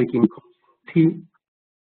just clicking T,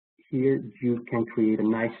 here you can create a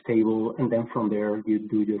nice table, and then from there you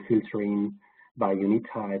do your filtering by unit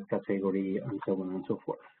type, category, and so on and so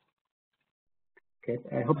forth. Okay,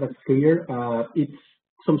 I hope that's clear. It's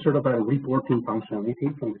some sort of a reporting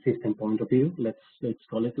functionality from the system point of view. Let's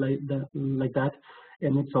call it like that,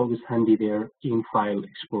 and it's always handy there in File,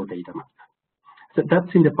 Export Data Map. So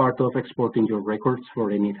that's in the part of exporting your records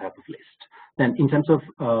for any type of list. Then in terms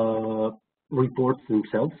of reports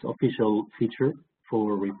themselves, official feature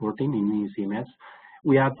for reporting in UCMS,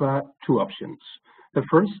 we have two options. The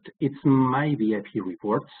first, it's My BIP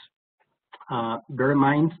Reports. Bear in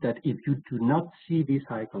mind that if you do not see this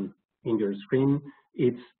icon in your screen,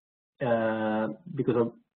 it's because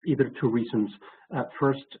of either two reasons.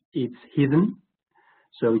 First, it's hidden,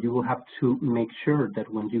 so you will have to make sure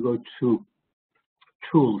that when you go to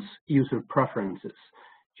Tools, User Preferences,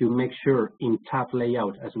 you make sure in Tab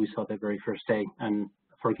Layout, as we saw the very first day, and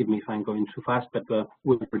forgive me if I'm going too fast, but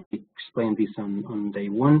we'll explain this on day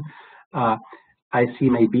one. I see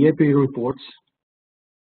my BIP reports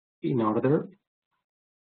in order.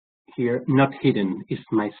 Here, not hidden is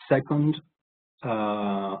my second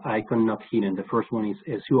icon, not hidden. The first one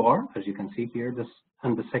is SUR, as you can see here.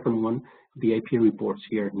 and the second one, VIP reports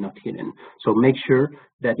here not hidden. So make sure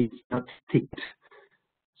that it's not ticked.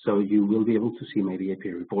 So you will be able to see my VIP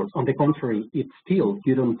reports. On the contrary, if still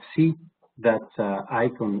you don't see that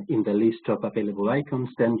icon in the list of available icons,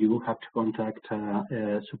 then you will have to contact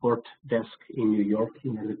a support desk in New York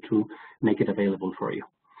in order to make it available for you.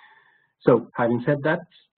 So having said that,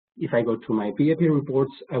 if I go to my VIP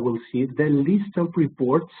reports, I will see the list of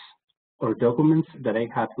reports or documents that I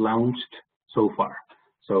have launched so far.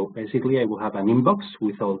 So basically, I will have an inbox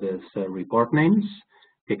with all these report names,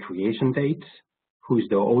 the creation date, who is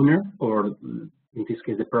the owner, or in this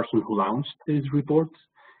case, the person who launched these reports,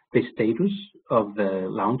 the status of the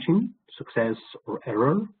launching, success or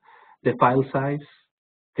error, the file size,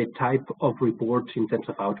 the type of report in terms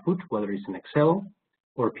of output, whether it's an Excel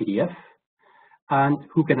or PDF, and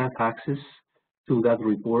who can have access to that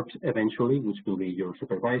report eventually, which will be your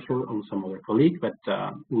supervisor or some other colleague, but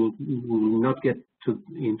we'll not get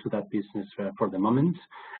into that business for the moment.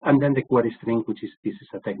 And then the query string, which is this is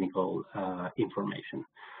a technical information.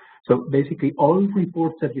 So basically, all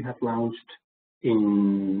reports that you have launched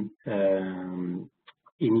in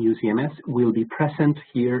UCMS will be present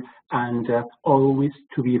here and always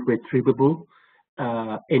to be retrievable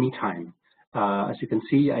anytime. As you can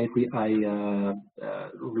see, I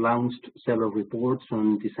launched several reports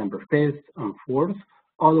on December 5th and 4th.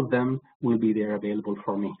 All of them will be there available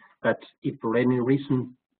for me. But if for any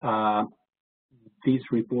reason these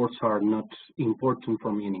reports are not important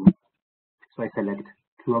for me anymore, so I select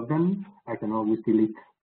 2 of them, I can always delete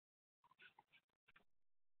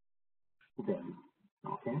them.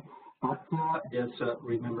 Okay, but just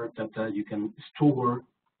remember that you can store,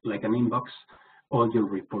 like an inbox, all your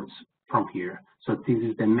reports from here. So this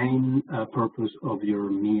is the main purpose of your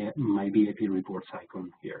My VIP reports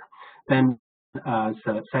icon here. Then, as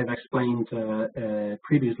I've explained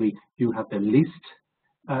previously, you have the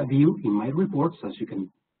list view in My Reports, as you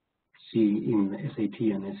can see in SAT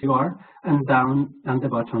and SUR, and down at the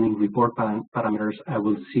bottom in Report Parameters, I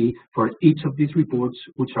will see for each of these reports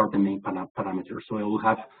which are the main parameters. So I will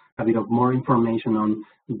have a bit of more information on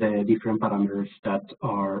the different parameters that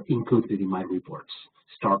are included in my reports.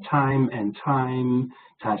 Start time, end time,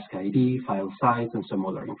 task ID, file size, and some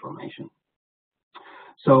other information.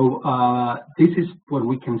 So this is what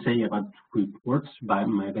we can say about reports by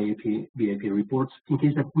my VIP reports in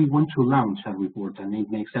case that we want to launch a report, and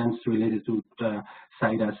it makes sense related to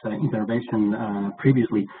Saida's intervention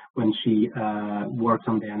previously when she worked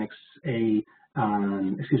on the Annex A,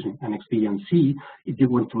 Annex B and C. If you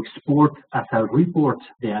want to export as a report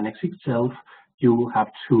the Annex itself, you will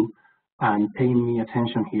have to, and pay me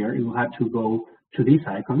attention here, you will have to go to this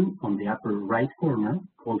icon on the upper right corner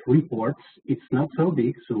called Reports. It's not so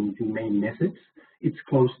big, so you may miss it. It's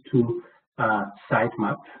close to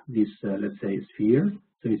sitemap, this, let's say, sphere.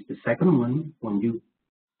 So it's the second one. When you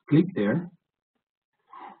click there,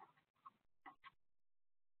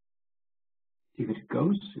 if it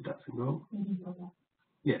goes, it doesn't go.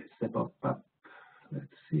 Yes, the pop-up. Let's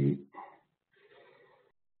see.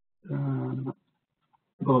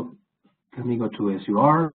 Well, let me go to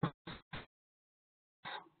SUR.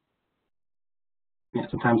 Yeah,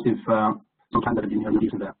 sometimes if sometimes that you're not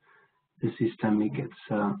using the system, it gets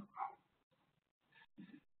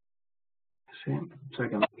same. So I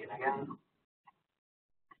can begin again.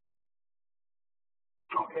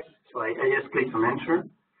 Okay, so I just click on Enter.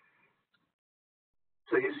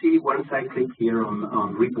 So you see, once I click here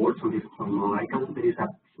on Reports on this small icon, there is a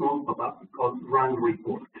small pop-up called Run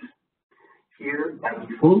Report. Here, by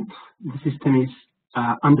default, the system is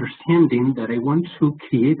understanding that I want to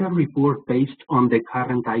create a report based on the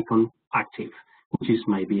current icon active, which is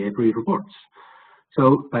my VIP reports.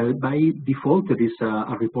 So by default, there is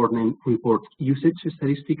a report named Report Usage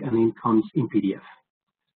Statistic, and it comes in PDF.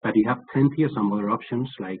 But you have plenty of some other options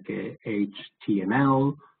like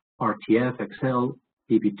HTML, RTF, Excel,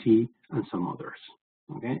 PPT, and some others.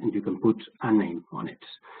 Okay, and you can put a name on it.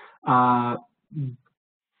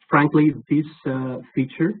 Frankly, this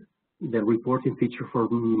feature, the reporting feature for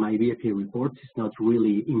my VIP report, is not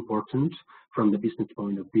really important from the business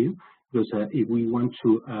point of view, because if we want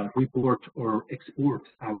to report or export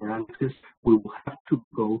our annexes, we will have to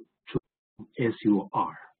go to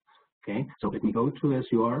SUR. Okay, so let me go to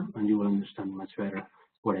SUR, and you will understand much better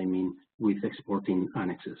what I mean with exporting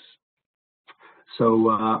annexes.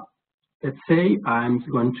 So let's say I'm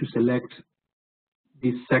going to select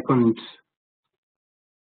this second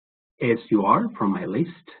SUR from my list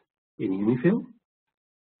in Unifill.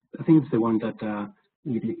 I think it's the one that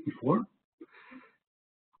we did before.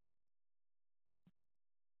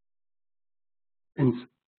 And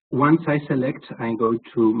once I select, I go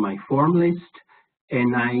to my form list,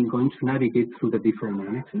 and I'm going to navigate through the different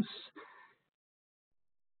annexes.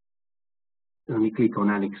 Let me click on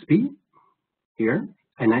Annex B here,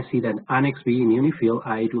 and I see that Annex B in Unifill,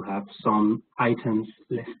 I do have some items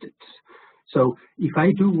listed. So if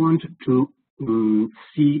I do want to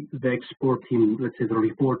see the exporting, let's say the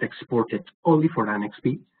report exported only for Annex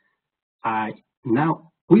B,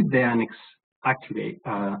 now with the Annex active,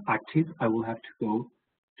 I will have to go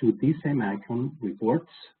to this same icon,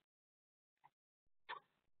 Reports,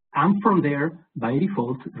 and from there, by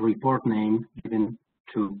default, the report name given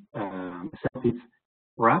to myself is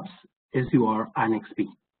wraps SUR Annex B,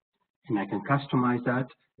 and I can customize that,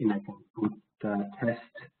 and I can put test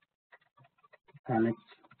Annex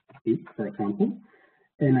B, for example,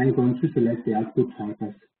 and I'm going to select the output type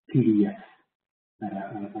as PDF.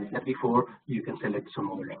 As I said before, you can select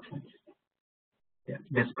some other options. Yeah,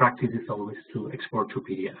 best practice is always to export to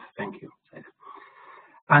PDF. Thank you.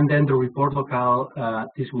 And then the report locale,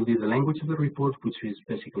 this will be the language of the report, which is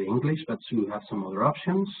basically English, but you have some other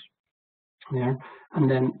options there. And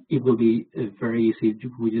then it will be very easy.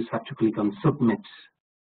 We just have to click on Submit.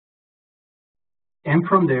 And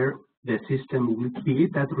from there, the system will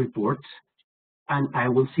create that report, and I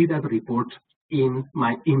will see that report in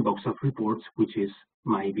my inbox of reports, which is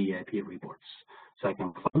my VIP reports. So I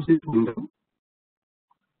can close this window.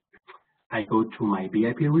 I go to my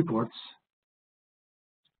VIP reports,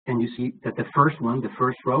 and you see that the first one, the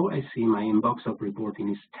first row, I see my inbox of reporting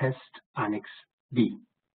is Test Annex B.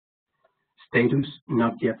 Status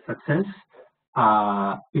not yet success,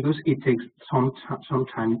 because it takes some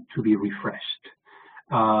time to be refreshed.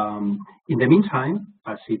 In the meantime,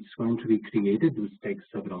 as it's going to be created, which takes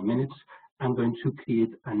several minutes, I'm going to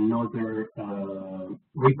create another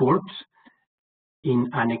report in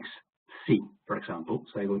Annex C, for example.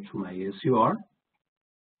 So I go to my SUR.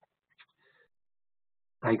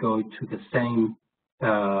 I go to the same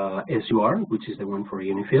SUR, which is the one for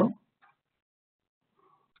Unifill.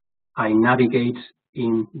 I navigate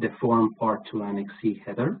in the form part to Annex C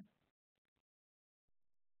header.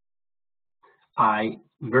 I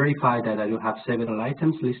verify that I do have several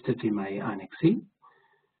items listed in my Annex C.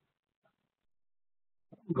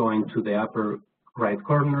 Going to the upper right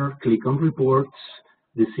corner, click on Reports.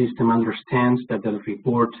 The system understands that the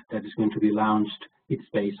report that is going to be launched is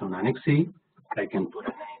based on Annex C. I can put a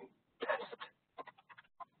name, Test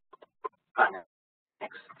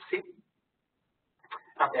Annex C,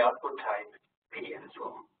 and the output type PDF as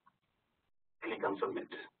well. Click on Submit.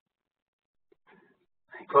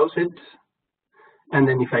 I close it, and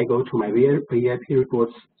then if I go to my VIP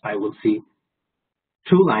reports, I will see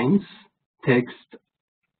two lines,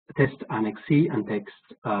 Test Annex C and Text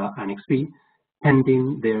Annex B,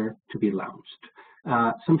 pending there to be launched.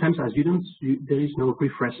 Sometimes, as there is no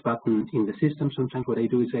refresh button in the system. Sometimes what I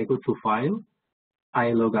do is I go to File,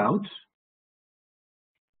 I log out,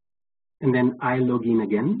 and then I log in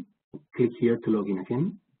again. Click here to log in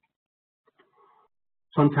again.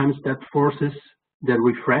 Sometimes that forces the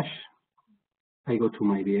refresh. I go to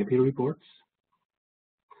my VIP reports.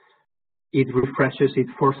 It refreshes, it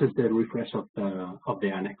forces the refresh of the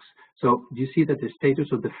annex. So you see that the status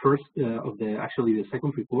of the first, actually the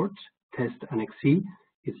second report, Test Annex C,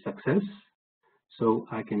 is success. So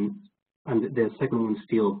I can, and the second one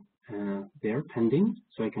still there pending.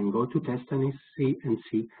 So I can go to Test Annex C and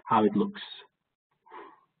see how it looks.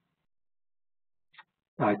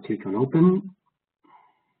 I click on Open.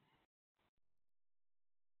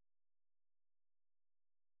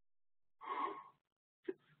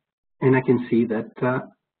 And I can see that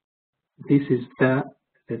this is the,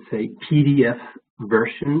 let's say, PDF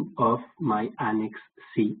version of my Annex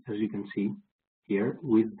C, as you can see here,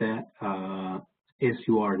 with the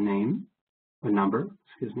SUR name, or number,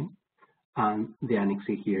 excuse me, and the Annex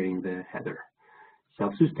C here in the header.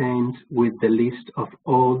 Self-sustained with the list of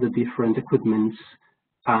all the different equipments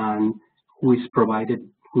and who is providing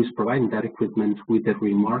that equipment with the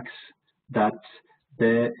remarks that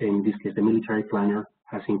in this case, the military planner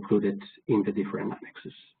has included in the different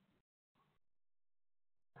annexes.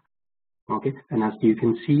 Okay, and as you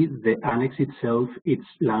can see, the annex itself, it's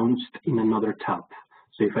launched in another tab.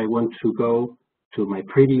 So if I want to go to my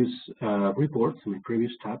previous reports, my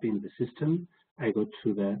previous tab in the system, I go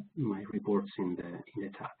to my reports in the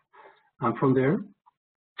tab. And from there,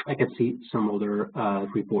 I can see some other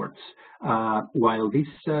reports. While this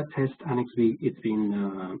test Annex B is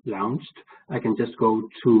being launched, I can just go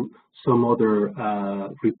to some other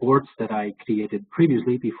reports that I created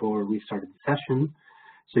previously before we started the session.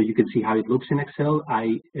 So you can see how it looks in Excel.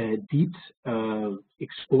 I did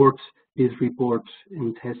export this report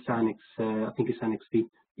in test Annex, I think it's Annex B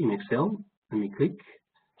in Excel. Let me click.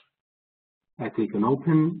 I click on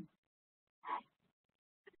open.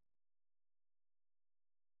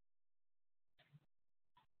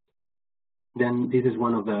 Then this is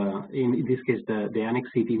one of the, in this case, the Annex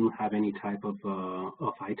C didn't have any type of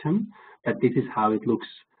item, but this is how it looks.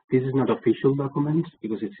 This is not official document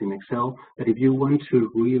because it's in Excel, but if you want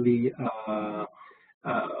to really,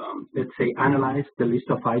 let's say, analyze the list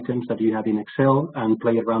of items that you have in Excel and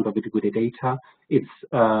play around a bit with the data, it's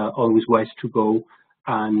always wise to go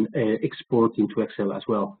and export into Excel as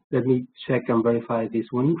well. Let me check and verify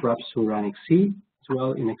this one, grab SUR Annex C as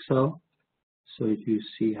well in Excel. So if you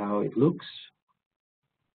see how it looks.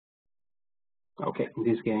 Okay, in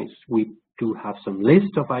this case, we do have some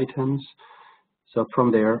list of items. So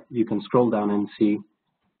from there, you can scroll down and see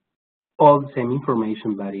all the same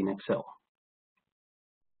information, but in Excel.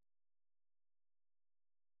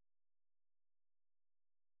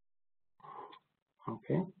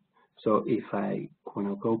 Okay, so if I want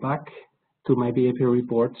to go back to my VIP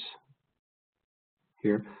reports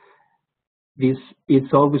here,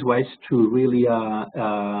 it's always wise to really,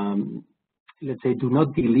 let's say, do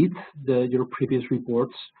not delete your previous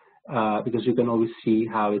reports because you can always see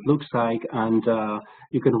how it looks like, and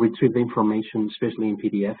you can retrieve the information, especially in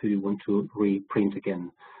PDF, if you want to reprint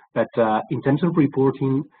again. But in terms of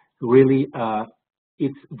reporting, really,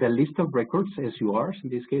 it's the list of records, SURs in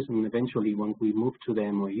this case, and eventually when we move to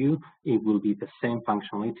the MOU, it will be the same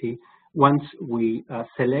functionality. Once we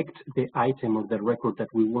select the item of the record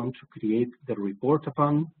that we want to create the report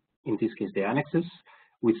upon, in this case the annexes,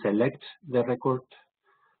 we select the record,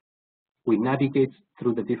 we navigate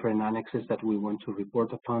through the different annexes that we want to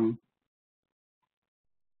report upon,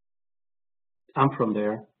 and from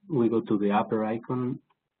there we go to the upper icon,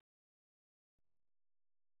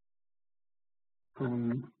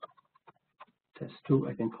 test 2,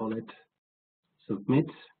 I can call it, submit.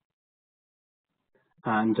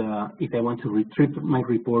 And if I want to retrieve my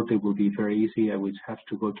report, it will be very easy. I would have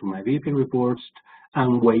to go to my VIP reports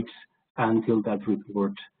and wait until that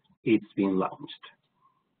report is being launched.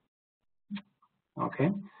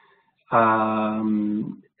 Okay.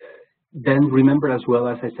 Then remember as well,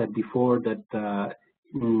 as I said before, that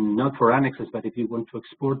not for annexes, but if you want to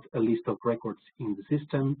export a list of records in the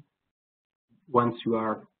system, once you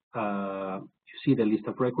are you see the list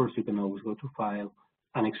of records, you can always go to File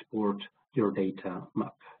and export your data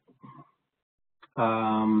map.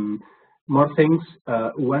 More things,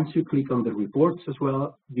 once you click on the reports as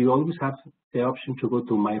well, you always have the option to go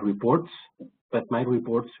to My Reports, but My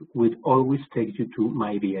Reports would always take you to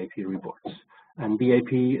My VIP Reports. And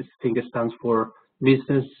VIP, I think it stands for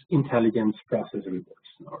Business Intelligence Process Reports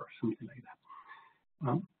or something like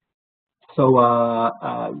that. So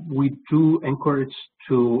we do encourage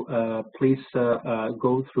to please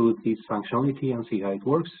go through this functionality and see how it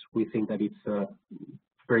works. We think that it's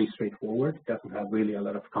very straightforward. It doesn't have really a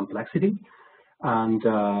lot of complexity, and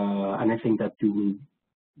I think that you will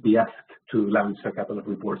be asked to launch a couple of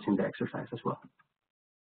reports in the exercise as well.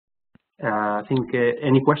 I think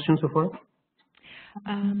any questions so far?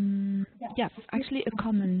 Yes, actually a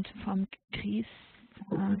comment from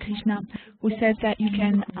Krishna, who says that you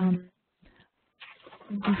can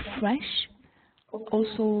refresh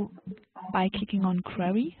also by clicking on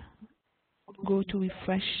query, go to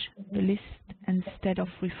refresh the list instead of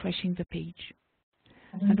refreshing the page.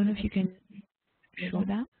 I don't know if you can show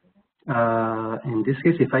that. In this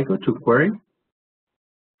case, if I go to query,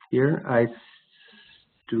 here I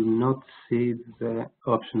do not see the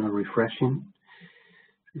option of refreshing.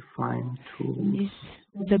 Define tools.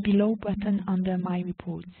 Is the below button under My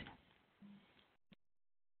Reports.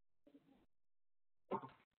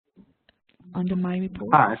 Under My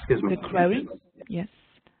Reports. Excuse me. The query. Yes.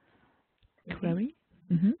 Query.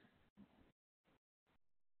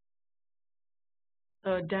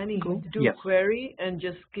 Danny, do yes. Query and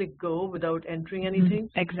just click Go without entering anything.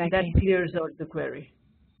 Exactly. That clears out the query.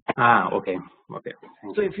 Okay. Okay.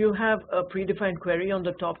 So if you have a predefined query on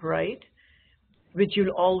the top right, which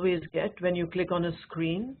you'll always get when you click on a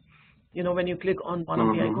screen, you know, when you click on one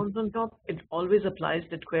of the icons on top, it always applies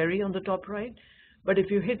that query on the top right. But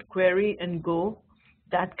if you hit Query and Go,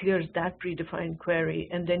 that clears that predefined query,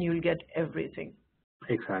 and then you'll get everything.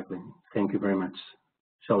 Exactly. Thank you very much,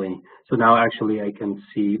 Shalini. So now actually I can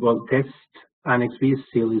see, well, test Annex B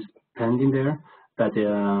still is pending there, but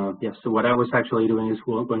yes, so what I was actually doing is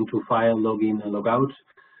going to File, Login, and Logout,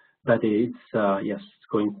 but it's, yes,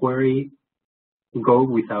 going Query, Go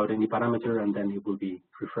without any parameter, and then it will be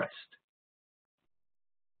refreshed.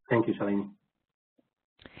 Thank you, Shalini.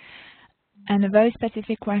 And a very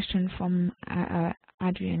specific question from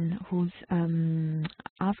Adrian, who's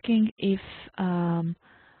asking if the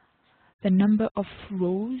number of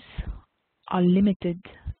rows are limited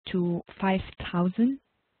to 5,000,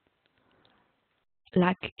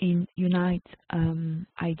 like in Unite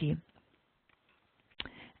ID?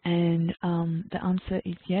 And the answer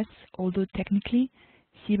is yes, although technically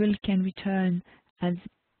Siebel can return as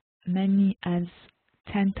many as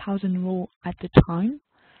 10,000 rows at a time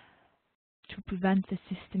to prevent the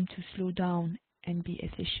system to slow down and be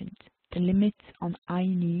efficient. The limit on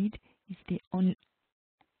INEED is the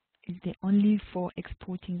only for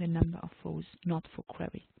exporting the number of rows, not for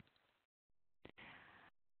query.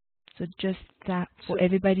 So just that for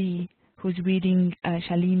everybody who's reading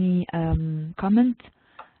Shalini comment,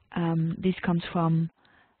 this comes from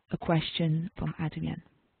a question from Adrian.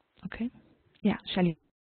 Okay? Yeah, Shalini.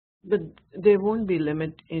 But there won't be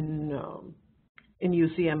limit in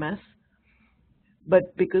UCMS.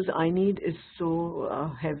 But because INEED is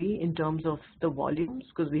so heavy in terms of the volumes,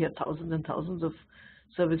 because we have thousands and thousands of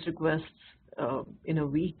service requests in a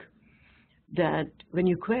week, that when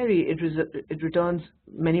you query, it returns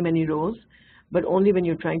many, many rows, but only when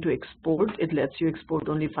you're trying to export, it lets you export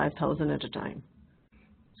only 5,000 at a time.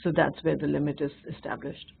 So that's where the limit is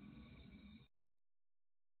established.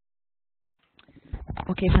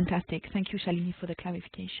 Okay, fantastic. Thank you, Shalini, for the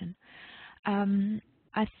clarification.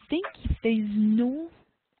 I think if there is no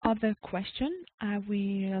other question, I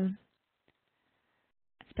will,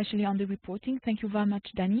 especially on the reporting. Thank you very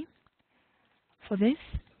much, Danny, for this.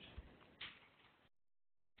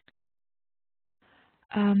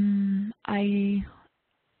 I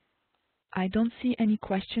don't see any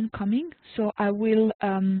question coming, so I will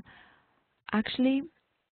actually,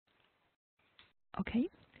 okay,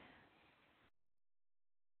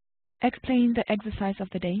 explain the exercise of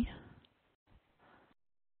the day.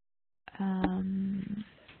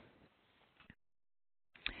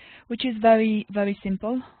 Which is very, very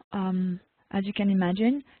simple. As you can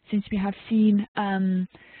imagine, since we have seen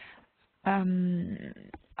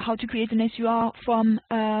how to create an SUR from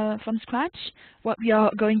scratch, what we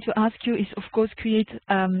are going to ask you is, of course,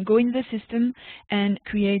 go in the system and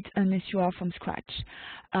create an SUR from scratch.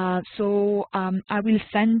 So I will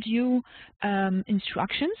send you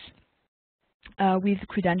instructions with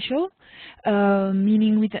credential,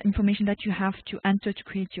 meaning with the information that you have to enter to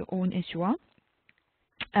create your own SUR.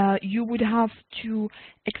 You would have to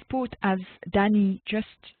export, as Danny just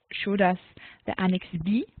showed us, the Annex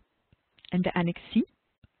B and the Annex C.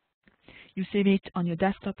 You save it on your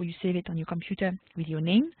desktop or you save it on your computer with your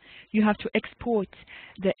name. You have to export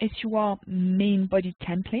the SUR main body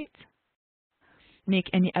template, make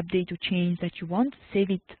any update or change that you want,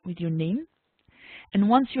 save it with your name. And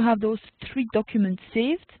once you have those 3 documents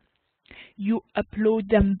saved, you upload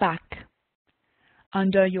them back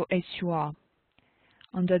under your SUR,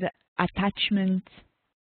 under the attachment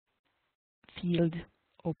field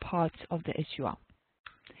or part of the SUR.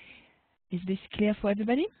 Is this clear for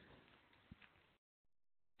everybody?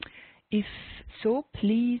 If so,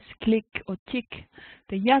 please click or tick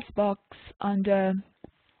the yes box under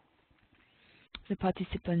the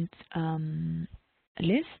participant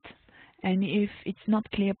list. And if it's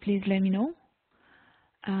not clear, please let me know.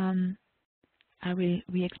 I will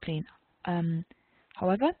re-explain.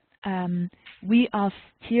 However, we are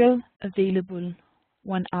still available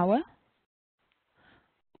 1 hour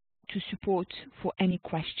to support for any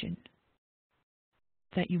question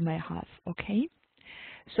that you may have, okay?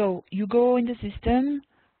 So you go in the system,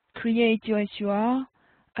 create your SUR,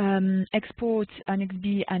 export Annex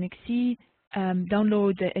B, Annex C,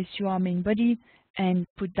 download the SUR main body, and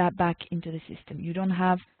put that back into the system. You don't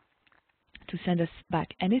have to send us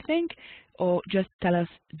back anything, or just tell us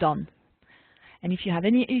done. And if you have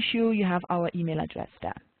any issue, you have our email address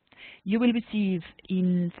there. You will receive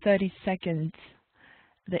in 30 seconds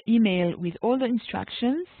the email with all the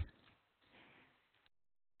instructions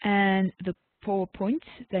and the PowerPoint,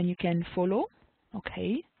 then you can follow,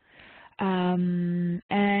 okay, and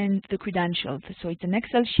the credentials. So it's an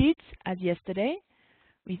Excel sheet, as yesterday,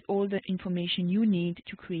 with all the information you need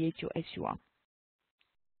to create your SUR.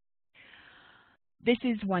 This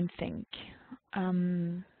is one thing.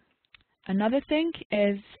 Another thing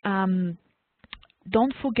is,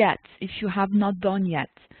 don't forget, if you have not done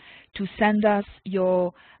yet, to send us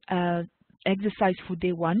your exercise for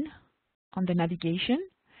day 1 on the navigation,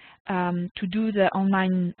 to do the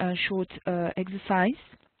online short exercise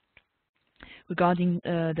regarding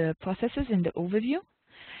the processes and the overview,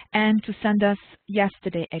 and to send us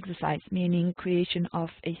yesterday exercise, meaning creation of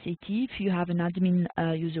SAT if you have an admin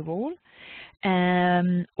user role,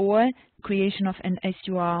 or creation of an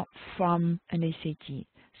SUR from an SAT.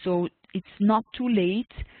 So it's not too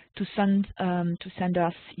late to send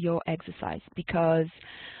us your exercise, because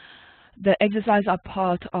the exercises are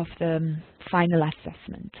part of the final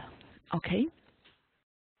assessment. Okay.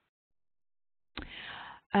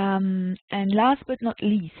 And last but not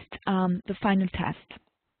least, the final test.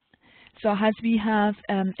 So as we have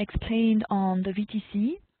explained on the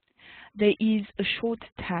VTC, there is a short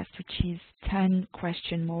test which is 10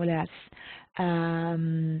 questions more or less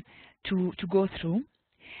to go through,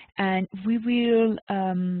 and we will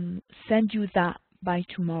send you that by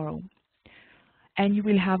tomorrow. And you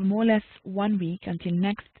will have more or less 1 week until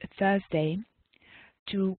next Thursday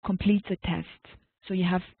to complete the test. So you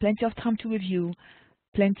have plenty of time to review,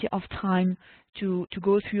 plenty of time to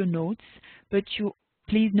go through your notes, but you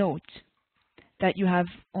please note that you have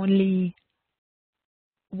only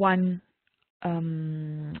one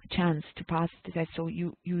chance to pass the test, so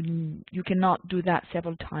you cannot do that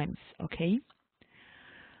several times. Okay.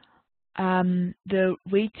 The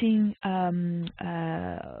rating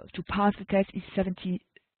to pass the test is 70%,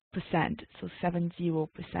 so 70%.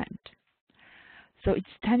 So it's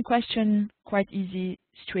 10 questions, quite easy,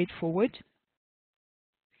 straightforward,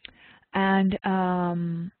 and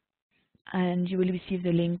you will receive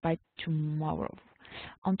the link by tomorrow.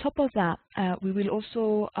 On top of that, we will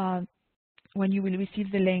also, when you will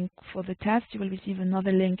receive the link for the test, you will receive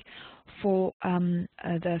another link for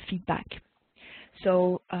the feedback.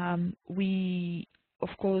 So we, of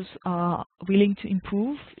course, are willing to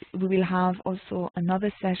improve. We will have also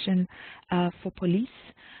another session for police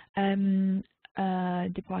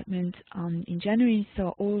department in January,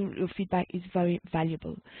 so all your feedback is very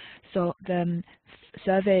valuable. So the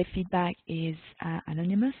survey feedback is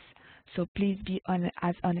anonymous, so please be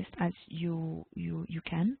as honest as you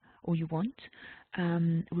can or you want.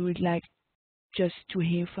 We would like just to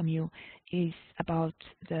hear from you is about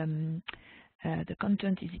the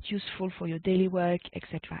content, is it useful for your daily work,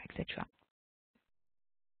 etc., etc.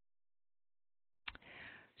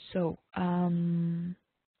 So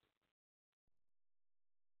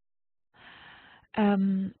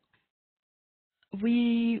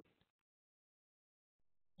we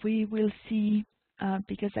will see,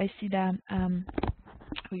 because I see that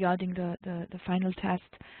regarding the final test,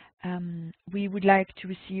 we would like to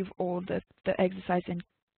receive all the exercise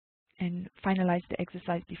and finalize the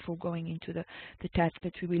exercise before going into the test,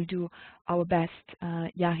 but we will do our best,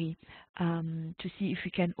 Yari, to see if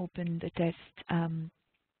we can open the test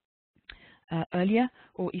earlier,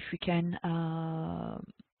 or if we can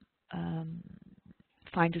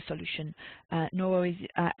find a solution. No worries,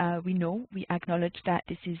 we acknowledge that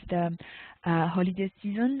this is the holiday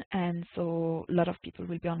season, and so a lot of people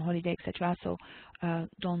will be on holiday, etc. So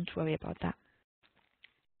don't worry about that.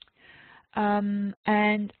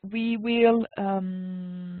 And we will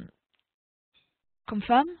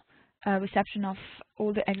confirm reception of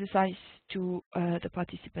all the exercise to the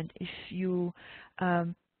participant. If you,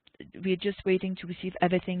 we're just waiting to receive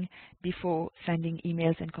everything before sending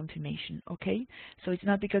emails and confirmation. Okay, so it's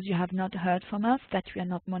not because you have not heard from us that we are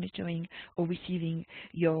not monitoring or receiving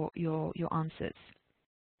your answers.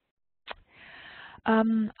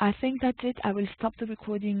 I think that's it. I will stop the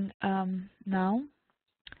recording now.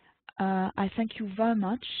 I thank you very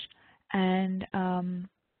much, and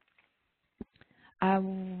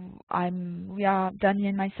we are, Danny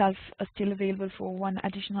and myself, are still available for 1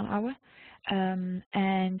 additional hour,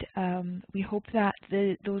 and we hope that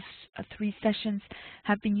those 3 sessions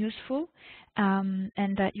have been useful,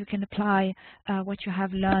 and that you can apply what you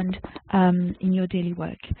have learned in your daily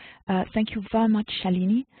work. Thank you very much,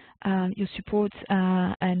 Shalini. Your support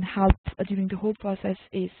and help during the whole process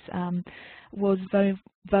was very,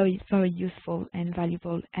 very, very useful and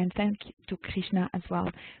valuable. And thank you to Krishna as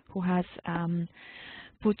well, who has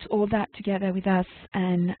put all that together with us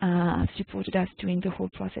and supported us during the whole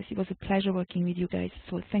process. It was a pleasure working with you guys.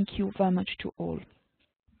 So thank you very much to all.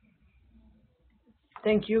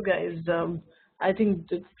 Thank you, guys. I think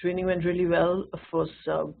the training went really well. Of course,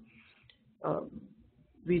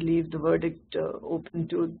 we leave the verdict open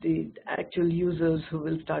to the actual users who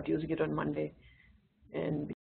will start using it on Monday. And